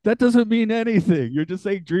 It's like that doesn't mean anything. You're just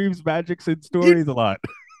saying dreams, magics, and stories a lot.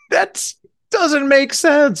 That doesn't make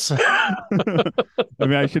sense. I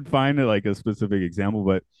mean, I should find it like a specific example,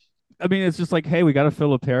 but I mean, it's just like, hey, we got to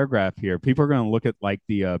fill a paragraph here. People are going to look at like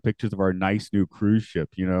the pictures of our nice new cruise ship,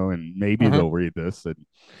 and maybe Mhm. they'll read this, and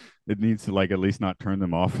it needs to like at least not turn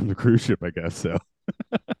them off from the cruise ship, I guess. So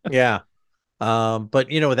Yeah. But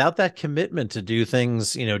without that commitment to do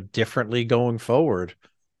things, differently going forward,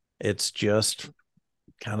 it's just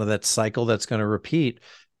kind of that cycle that's going to repeat.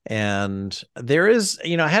 And there is,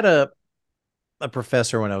 I had a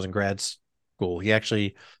professor when I was in grad school. He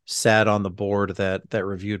actually sat on the board that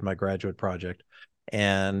reviewed my graduate project.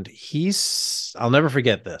 And I'll never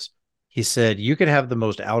forget this. He said, you could have the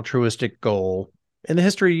most altruistic goal in the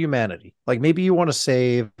history of humanity. Like maybe you want to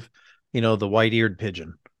save, the white-eared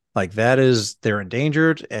pigeon. Like they're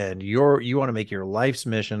endangered, and you want to make your life's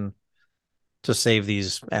mission to save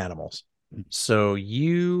these animals. So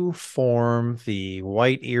you form the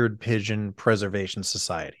White-Eared Pigeon Preservation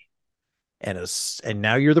Society. And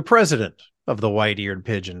now you're the president of the White-Eared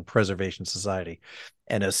Pigeon Preservation Society.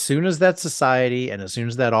 And as soon as that society and as soon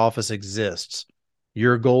as that office exists,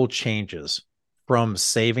 your goal changes from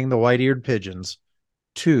saving the white-eared pigeons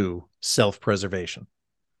to self-preservation.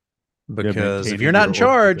 yeah, Because if you're maintaining not in your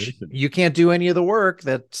charge, organization. you can't do any of the work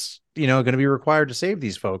that's, going to be required to save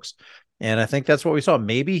these folks. And I think that's what we saw.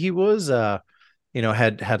 Maybe he was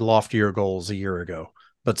had loftier goals a year ago,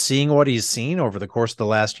 but seeing what he's seen over the course of the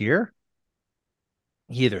last year,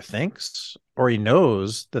 he either thinks or he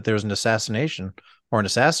knows that there's an assassination or an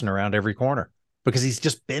assassin around every corner because he's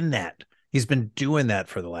just been that. He's been doing that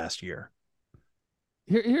for the last year.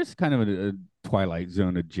 Here's kind of a Twilight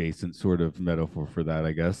Zone adjacent sort of metaphor for that,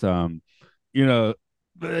 I guess. You know,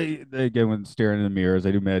 they again when staring in the mirrors,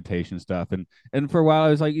 I do meditation stuff, and for a while I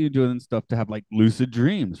was like you doing stuff to have like lucid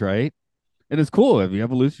dreams, right? And it's cool if you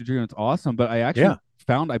have a lucid dream, it's awesome. But I actually Yeah.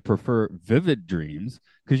 found I prefer vivid dreams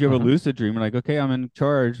because you have a Mhm. lucid dream and like, okay, I'm in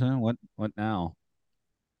charge. What now?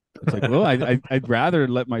 It's like, well, I'd rather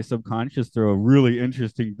let my subconscious throw a really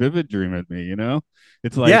interesting vivid dream at me,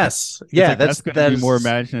 It's like Yes. it's Yeah. like that's That's going to that be more is.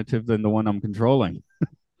 imaginative than the one I'm controlling.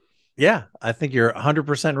 Yeah. I think you're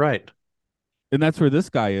 100% right. And that's where this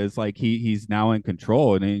guy is. Like he's now in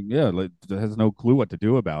control, and like, has no clue what to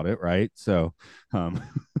do about it, right? So, um,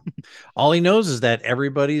 All he knows is that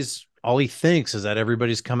all he thinks is that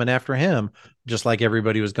everybody's coming after him, just like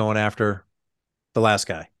everybody was going after the last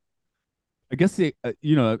guy. I guess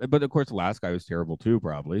but of course the last guy was terrible too,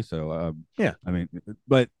 probably. So, Yeah. I mean,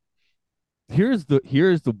 but here's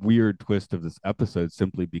the weird twist of this episode.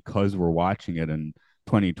 Simply because we're watching it in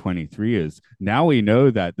 2023, is now we know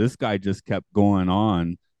that this guy just kept going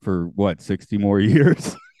on for what 60 more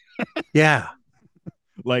years. Yeah.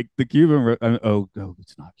 Like the Cuban oh,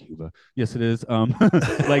 it's not Cuba, yes it is.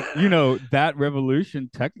 Like that revolution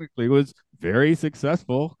technically was very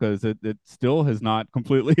successful because it still has not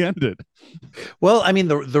completely ended. Well, I mean,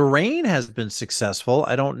 the reign has been successful.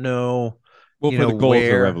 I don't know, Well, for the goals of the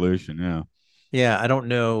where. revolution, yeah. Yeah, I don't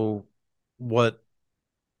know what.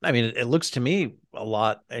 I mean, it looks to me a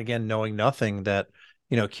lot, again, knowing nothing, that,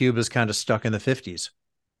 Cuba's kind of stuck in the 50s.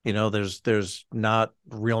 There's not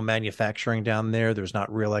real manufacturing down there. There's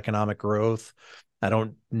not real economic growth. I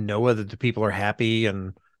don't know whether the people are happy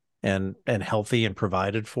and healthy and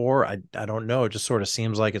provided for. I don't know. It just sort of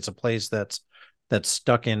seems like it's a place that's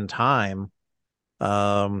stuck in time,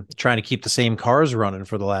 trying to keep the same cars running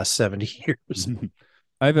for the last 70 years.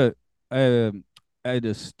 I have a I had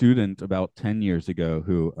a student about 10 years ago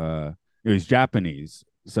who he was Japanese,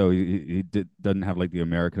 so doesn't have like the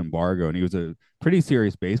American embargo, and he was a pretty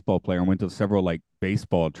serious baseball player and went to several like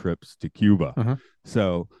baseball trips to Cuba. Mhm.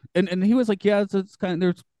 So and he was like, yeah, it's kind of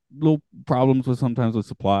there's little problems with sometimes with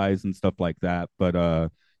supplies and stuff like that, but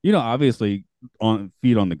obviously on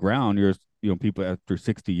feet on the ground, people after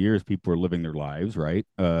 60 years, people are living their lives, right?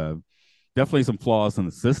 Definitely some flaws in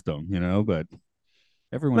the system, but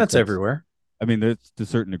everyone's That's got. everywhere. I mean, there's to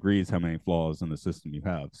certain degrees how many flaws in the system you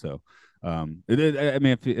have. So, I mean,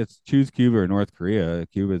 if it's choose Cuba or North Korea,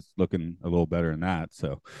 Cuba's looking a little better than that.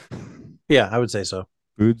 So, Yeah, I would say so.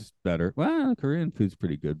 food's better. Well, Korean food's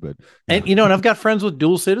pretty good, but And and I've got friends with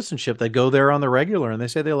dual citizenship that go there on the regular, and they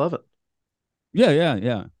say they love it.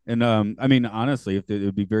 yeah. And I mean, honestly, if it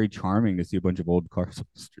would be very charming to see a bunch of old cars on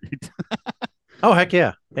the street. Oh heck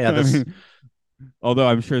yeah, yeah. I That's mean, although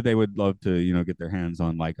I'm sure they would love to, get their hands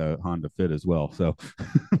on like a Honda Fit as well. So,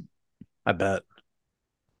 I bet.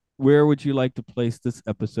 where would you like to place this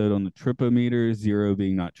episode on the tripometer? 0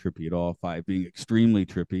 being not trippy at all, 5 being extremely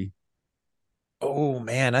trippy. Oh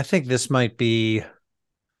man, I think this might be.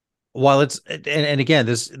 While it's and again,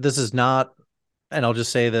 this is not, and I'll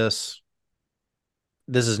just say this: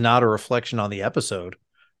 this is not a reflection on the episode,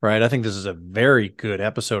 right? I think this is a very good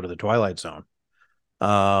episode of the Twilight Zone.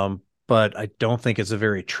 But I don't think it's a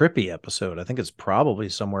very trippy episode. I think it's probably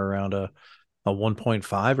somewhere around a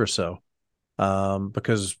 1.5 or so.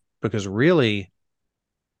 Because really,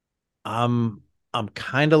 I'm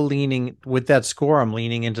kind of leaning with that score. I'm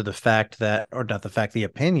leaning into the fact that, or not the fact, the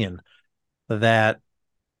opinion that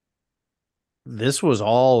this was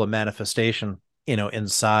all a manifestation,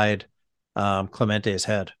 inside Clemente's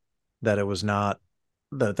head. That it was not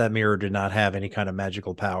that mirror did not have any kind of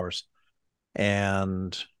magical powers,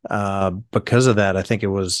 and because of that, I think it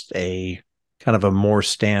was a kind of a more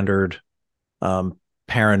standard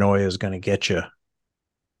paranoia is going to get you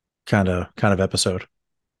kind of episode.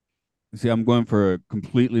 See, I'm going for a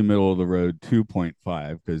completely middle of the road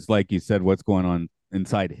 2.5 because, like you said, what's going on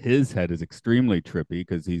inside his head is extremely trippy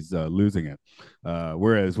because he's losing it.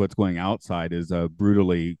 Whereas what's going outside is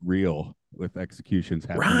brutally real with executions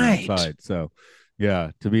happening Right. outside. So,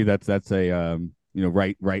 yeah, to me, that's a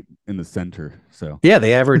right in the center. So, Yeah,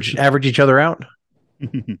 they average each other out.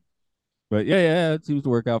 but yeah, it seems to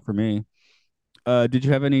work out for me. Did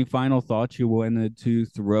you have any final thoughts you wanted to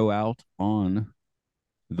throw out on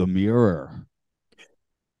the mirror?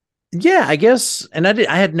 Yeah, I guess, and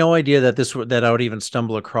I had no idea that I would even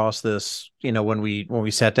stumble across this, when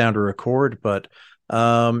we sat down to record. But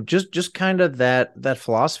just kind of that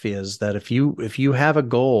philosophy is that if you have a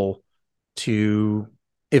goal to,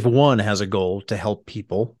 if one has a goal to help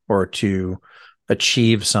people or to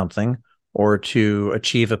achieve something or to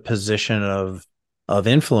achieve a position of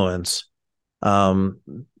influence, um,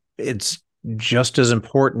 it's just as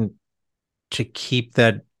important to keep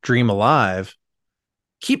that dream alive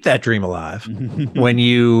when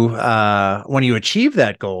you achieve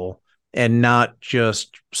that goal, and not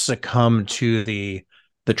just succumb to the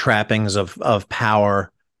trappings of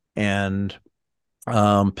power and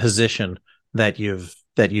position that you've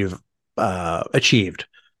achieved.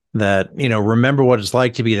 That, remember what it's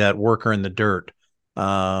like to be that worker in the dirt,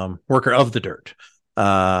 worker of the dirt,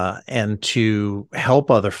 and to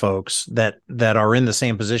help other folks that are in the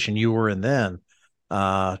same position you were in then,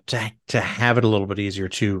 to have it a little bit easier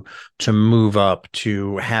to move up,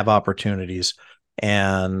 to have opportunities.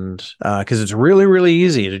 And because it's really, really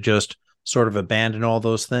easy to just sort of abandon all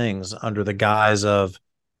those things under the guise of,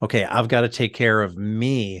 okay, I've got to take care of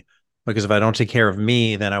me, because if I don't take care of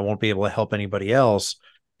me, then I won't be able to help anybody else.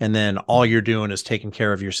 And then all you're doing is taking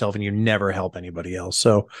care of yourself, and you never help anybody else.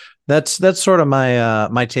 So that's sort of my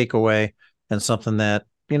takeaway, and something that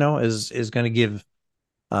is going to give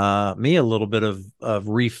me a little bit of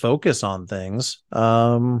refocus on things.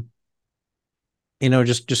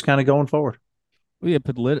 Just kind of going forward. Well, yeah,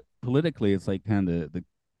 politically, it's like kind of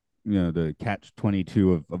the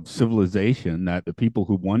catch-22 of civilization, that the people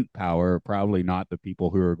who want power are probably not the people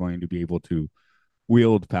who are going to be able to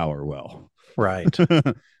wield power well. Right.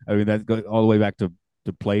 I mean, that goes all the way back to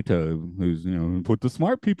Plato, who's put the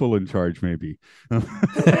smart people in charge, maybe. But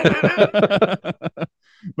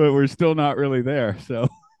we're still not really there. So,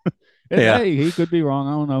 Yeah. hey, he could be wrong.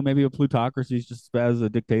 I don't know. Maybe a plutocracy is just as a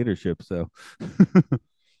dictatorship. So,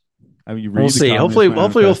 I mean, We'll see. Hopefully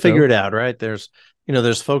we'll figure it out. out. Right. There's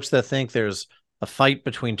folks that think there's a fight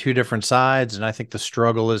between two different sides, and I think the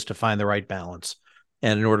struggle is to find the right balance.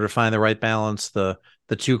 And in order to find the right balance, the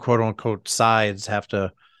two quote unquote sides have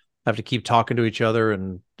to keep talking to each other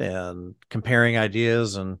and comparing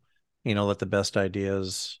ideas, and let the best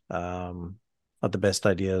ideas let the best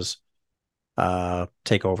ideas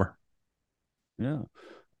take over. Yeah.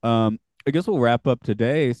 I guess we'll wrap up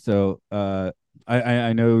today. So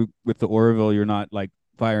I know with the Orville, you're not like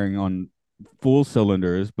firing on full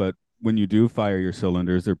cylinders, but when you do fire your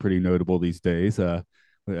cylinders, they're pretty notable these days.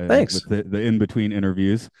 Thanks. With the in between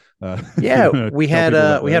interviews, if you Yeah, want to tell people about we had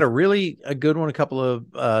those. a good one a couple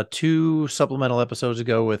of two supplemental episodes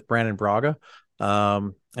ago with Brandon Braga.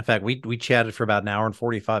 In fact, we chatted for about an hour and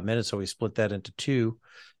 45 minutes, so we split that into two,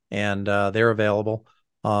 and they're available.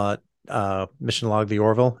 Mission Log the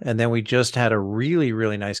Orville, and then we just had a really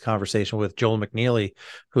really nice conversation with Joel McNeely,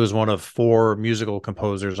 who is one of 4 musical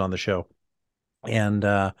composers on the show, and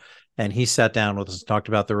he sat down with us and talked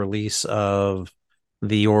about the release of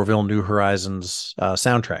the Orville New Horizons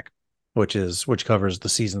soundtrack, which covers the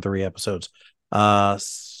season 3 episodes.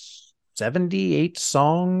 78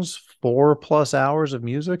 songs, 4+ hours of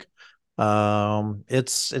music.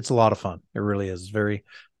 It's a lot of fun. It really is very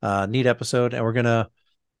neat episode, and we're gonna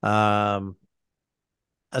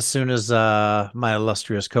as soon as my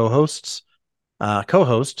illustrious co-host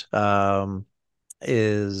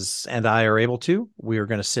is and I are able to, we are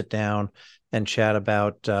going to sit down and chat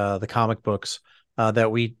about the comic books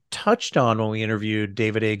that we touched on when we interviewed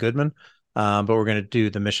David A. Goodman, but we're going to do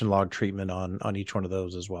the mission log treatment on each one of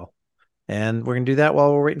those as well, and we're going to do that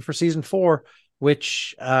while we're waiting for season 4,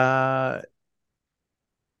 which I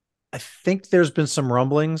think there's been some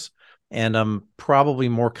rumblings, and I'm probably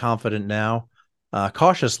more confident now,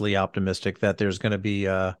 cautiously optimistic that there's going to be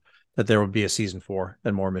that there will be a season 4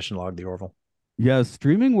 and more Mission Log the Orville. Yeah,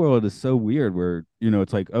 streaming world is so weird where,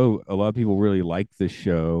 it's like, oh, a lot of people really like this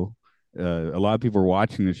show. A lot of people are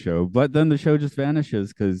watching the show, but then the show just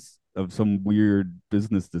vanishes because of some weird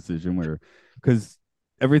business decision because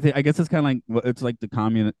everything, I guess it's kind of like, it's like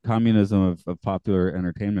the communism of popular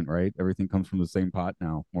entertainment, right? Everything comes from the same pot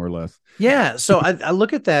now, more or less. Yeah. So I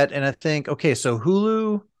look at that and I think, okay, so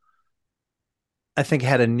Hulu, I think,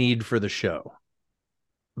 had a need for the show,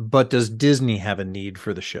 but does Disney have a need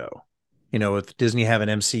for the show? With Disney having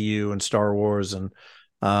MCU and Star Wars and,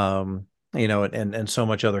 and so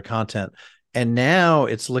much other content. And now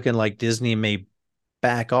it's looking like Disney may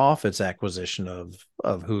back off its acquisition of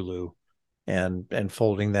Hulu and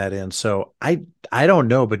folding that in. So I don't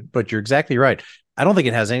know, but you're exactly right. I don't think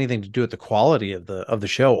it has anything to do with the quality of the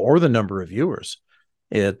show or the number of viewers.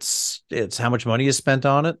 It's how much money is spent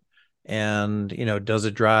on it, and does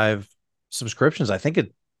it drive subscriptions? I think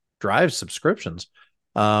it drives subscriptions.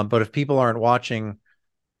 But if people aren't watching,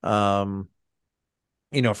 for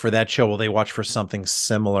that show, will they watch for something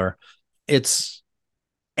similar? It's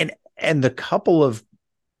and the couple of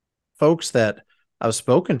folks that I've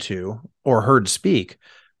spoken to or heard speak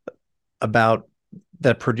about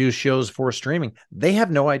that produce shows for streaming, they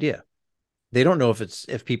have no idea. They don't know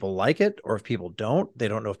if people like it or if people don't. They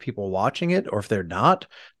don't know if people are watching it or if they're not.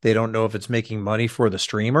 They don't know if it's making money for the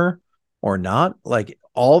streamer or not. Like,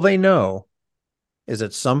 all they know is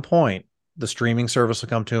at some point the streaming service will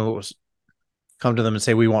come to them and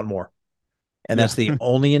say, we want more. And that's the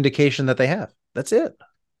only indication that they have. That's it.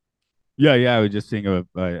 Yeah, I was just seeing I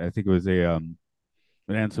think it was an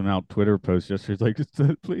Ansem Out Twitter post yesterday. It's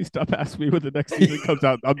like, please stop asking me when the next season comes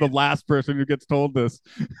out. I'm the last person who gets told this.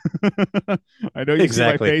 I know you see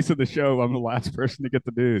my face in the show. I'm the last person to get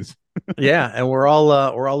the news. Yeah, and we're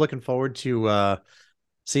all looking forward to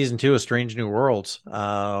season 2 of Strange New Worlds.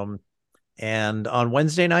 And on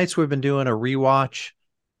Wednesday nights, we've been doing a rewatch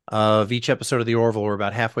of each episode of The Orville. We're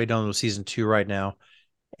about halfway done with season 2 right now,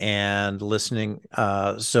 and listening.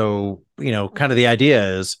 So, kind of the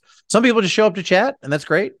idea is some people just show up to chat, and that's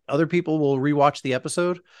great. Other people will rewatch the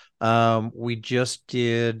episode. We just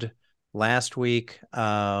did last week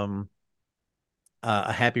a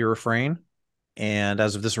Happy Refrain, and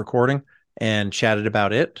as of this recording, and chatted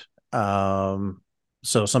about it.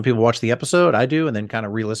 So some people watch the episode, I do, and then kind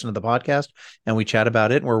of re-listen to the podcast, and we chat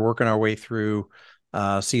about it. And we're working our way through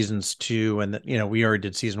seasons 2, and we already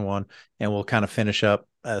did season 1, and we'll kind of finish up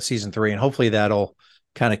season 3, and hopefully that'll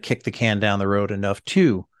kind of kick the can down the road enough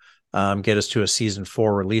to get us to a season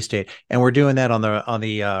 4 release date. And we're doing that on the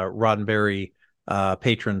Roddenberry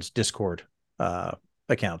patrons Discord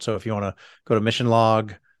account. So if you want to go to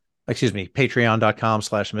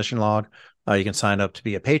patreon.com/missionlog, you can sign up to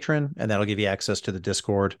be a patron, and that'll give you access to the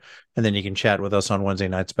Discord, and then you can chat with us on Wednesday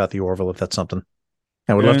nights about the Orville if that's something.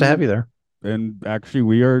 And we'd love to have you there. And actually,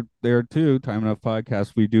 we are there too. Time Enough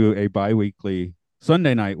Podcast. We do a bi-weekly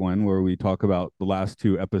Sunday night one where we talk about the last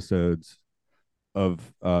 2 episodes of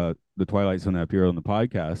the Twilight Zone that appear on the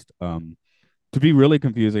podcast. to be really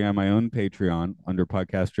confusing, I have my own Patreon under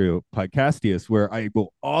Podcastius, where I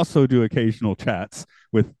will also do occasional chats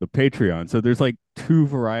with the Patreon. So there's like two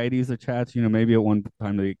varieties of chats. Maybe at one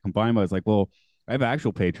time they combine, but I was like, well, I have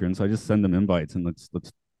actual patrons, so I just send them invites and let's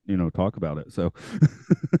talk about it. So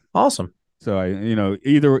Awesome. So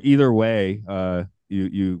either way,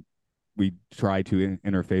 we try to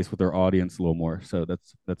interface with our audience a little more. So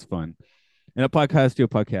that's fun. And at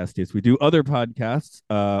Podcastius, we do other podcasts.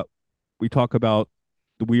 We talk about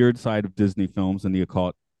the weird side of Disney films and the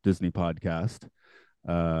occult Disney podcast.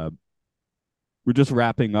 We're just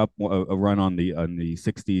wrapping up a run on the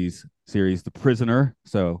 60s series The Prisoner,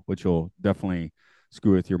 which will definitely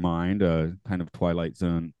screw with your mind, kind of Twilight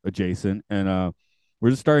Zone adjacent. And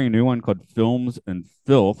we're just starting a new one called Films and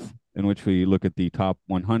Filth, in which we look at the top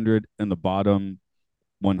 100 and the bottom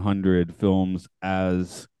 100 films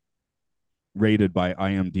as rated by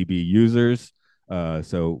IMDb users.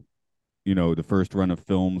 The first run of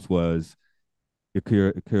films was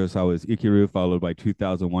Kurosawa's Ikiru, followed by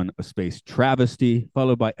 2001: A Space Travesty,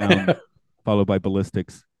 followed by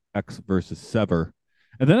Ballistics X versus Sever.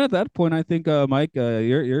 And then at that point, I think, Mike,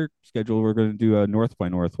 your schedule, we're going to do North by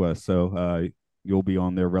Northwest. So you'll be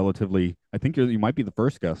on there relatively. I think you might be the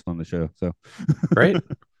first guest on the show. So great.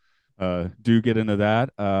 Do get into that.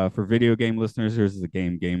 For video game listeners, there's the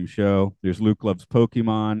Game Show. There's Luke Loves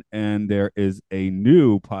Pokemon, and there is a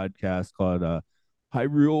new podcast called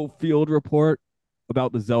Hyrule Field Report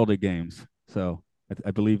about the Zelda games. So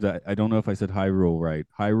I believe that, I don't know if I said Hyrule right.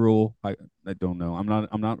 Hyrule, I don't know.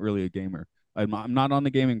 I'm not really a gamer. I'm not on the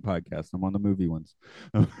gaming podcast. I'm on the movie ones.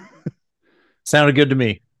 Sounded good to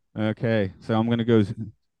me. Okay, so I'm gonna go. Is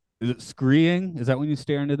it screeing? Is that when you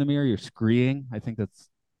stare into the mirror? You're screeing. I think that's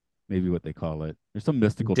maybe what they call it. There's some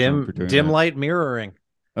mystical term for doing dim that. light mirroring.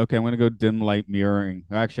 Okay, I'm gonna go dim light mirroring.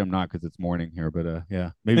 Actually, I'm not, because it's morning here. But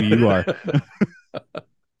yeah, maybe you are.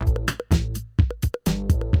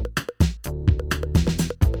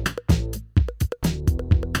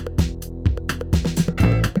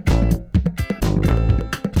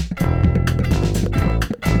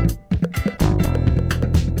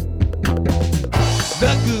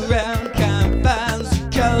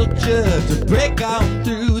 To break on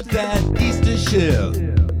through that eastern shell.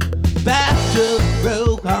 Battle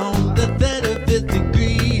broke on the 35th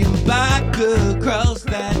degree and back across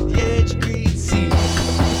that Edgegreen Sea.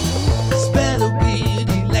 Spell of weird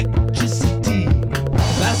electricity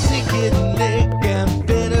by sinking lick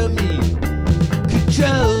amphetamine.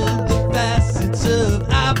 Control the facets of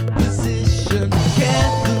opposition.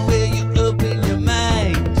 Get the way you open your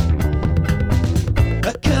mind.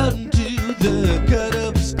 According to the cut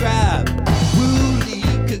up scribe, woolly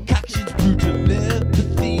concoctions, brutal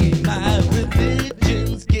empathy. My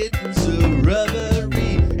religion's getting so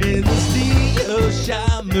rubbery. In this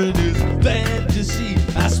neo-shamanism fantasy,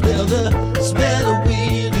 I smell of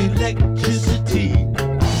weird electricity.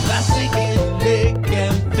 I sing it lick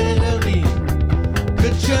amphetamine.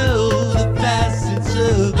 Control the facets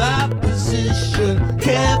of opposition.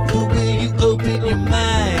 Careful when you open your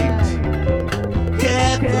mind.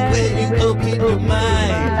 Careful when you open your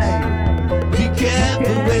mind. Be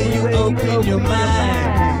careful when you open your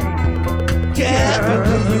mind. Careful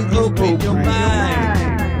when you open your mind.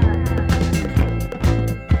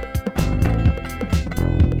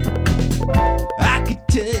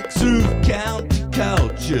 Architects of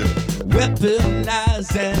counterculture,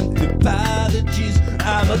 weaponized anthropologies.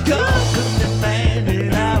 I'm a confident man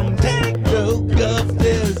and I don't take no guff.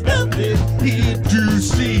 There's nothing here to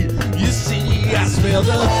see. You see, I smell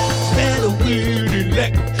of weird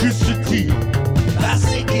electricity. I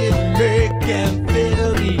sing it lick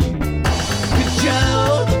amphetamine.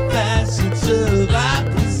 Control the facets of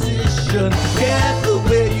opposition. Careful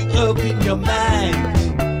where you open your mind.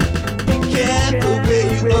 Be careful where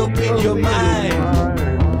you open your mind.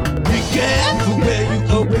 Be careful where you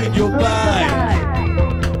open your mind.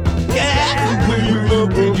 Careful where you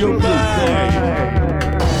open your mind.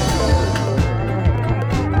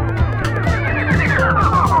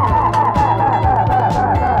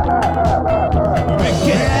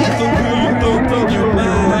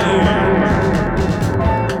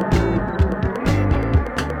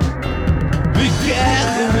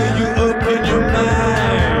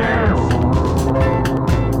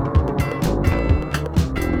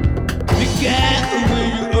 Yeah.